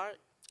of your heart.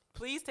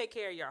 Please take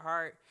care of your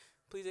heart.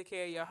 Please take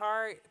care of your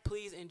heart.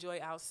 Please enjoy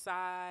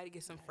outside.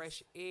 Get some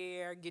fresh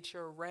air. Get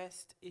your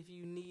rest if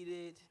you need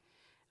it.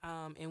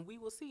 And we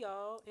will see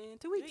y'all in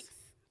 2 weeks.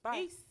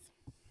 Bye. Peace.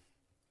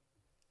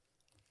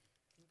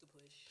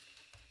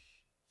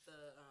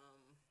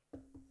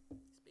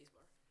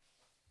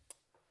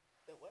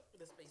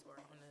 The space bar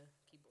on the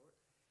keyboard.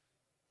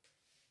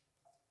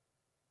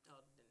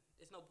 Oh,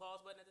 it's no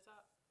pause button at the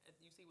top.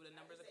 You see where the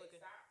numbers are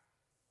clicking.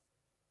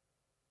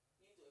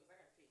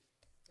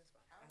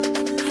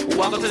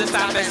 Welcome to the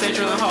Stop at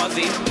Central and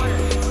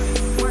Halsey.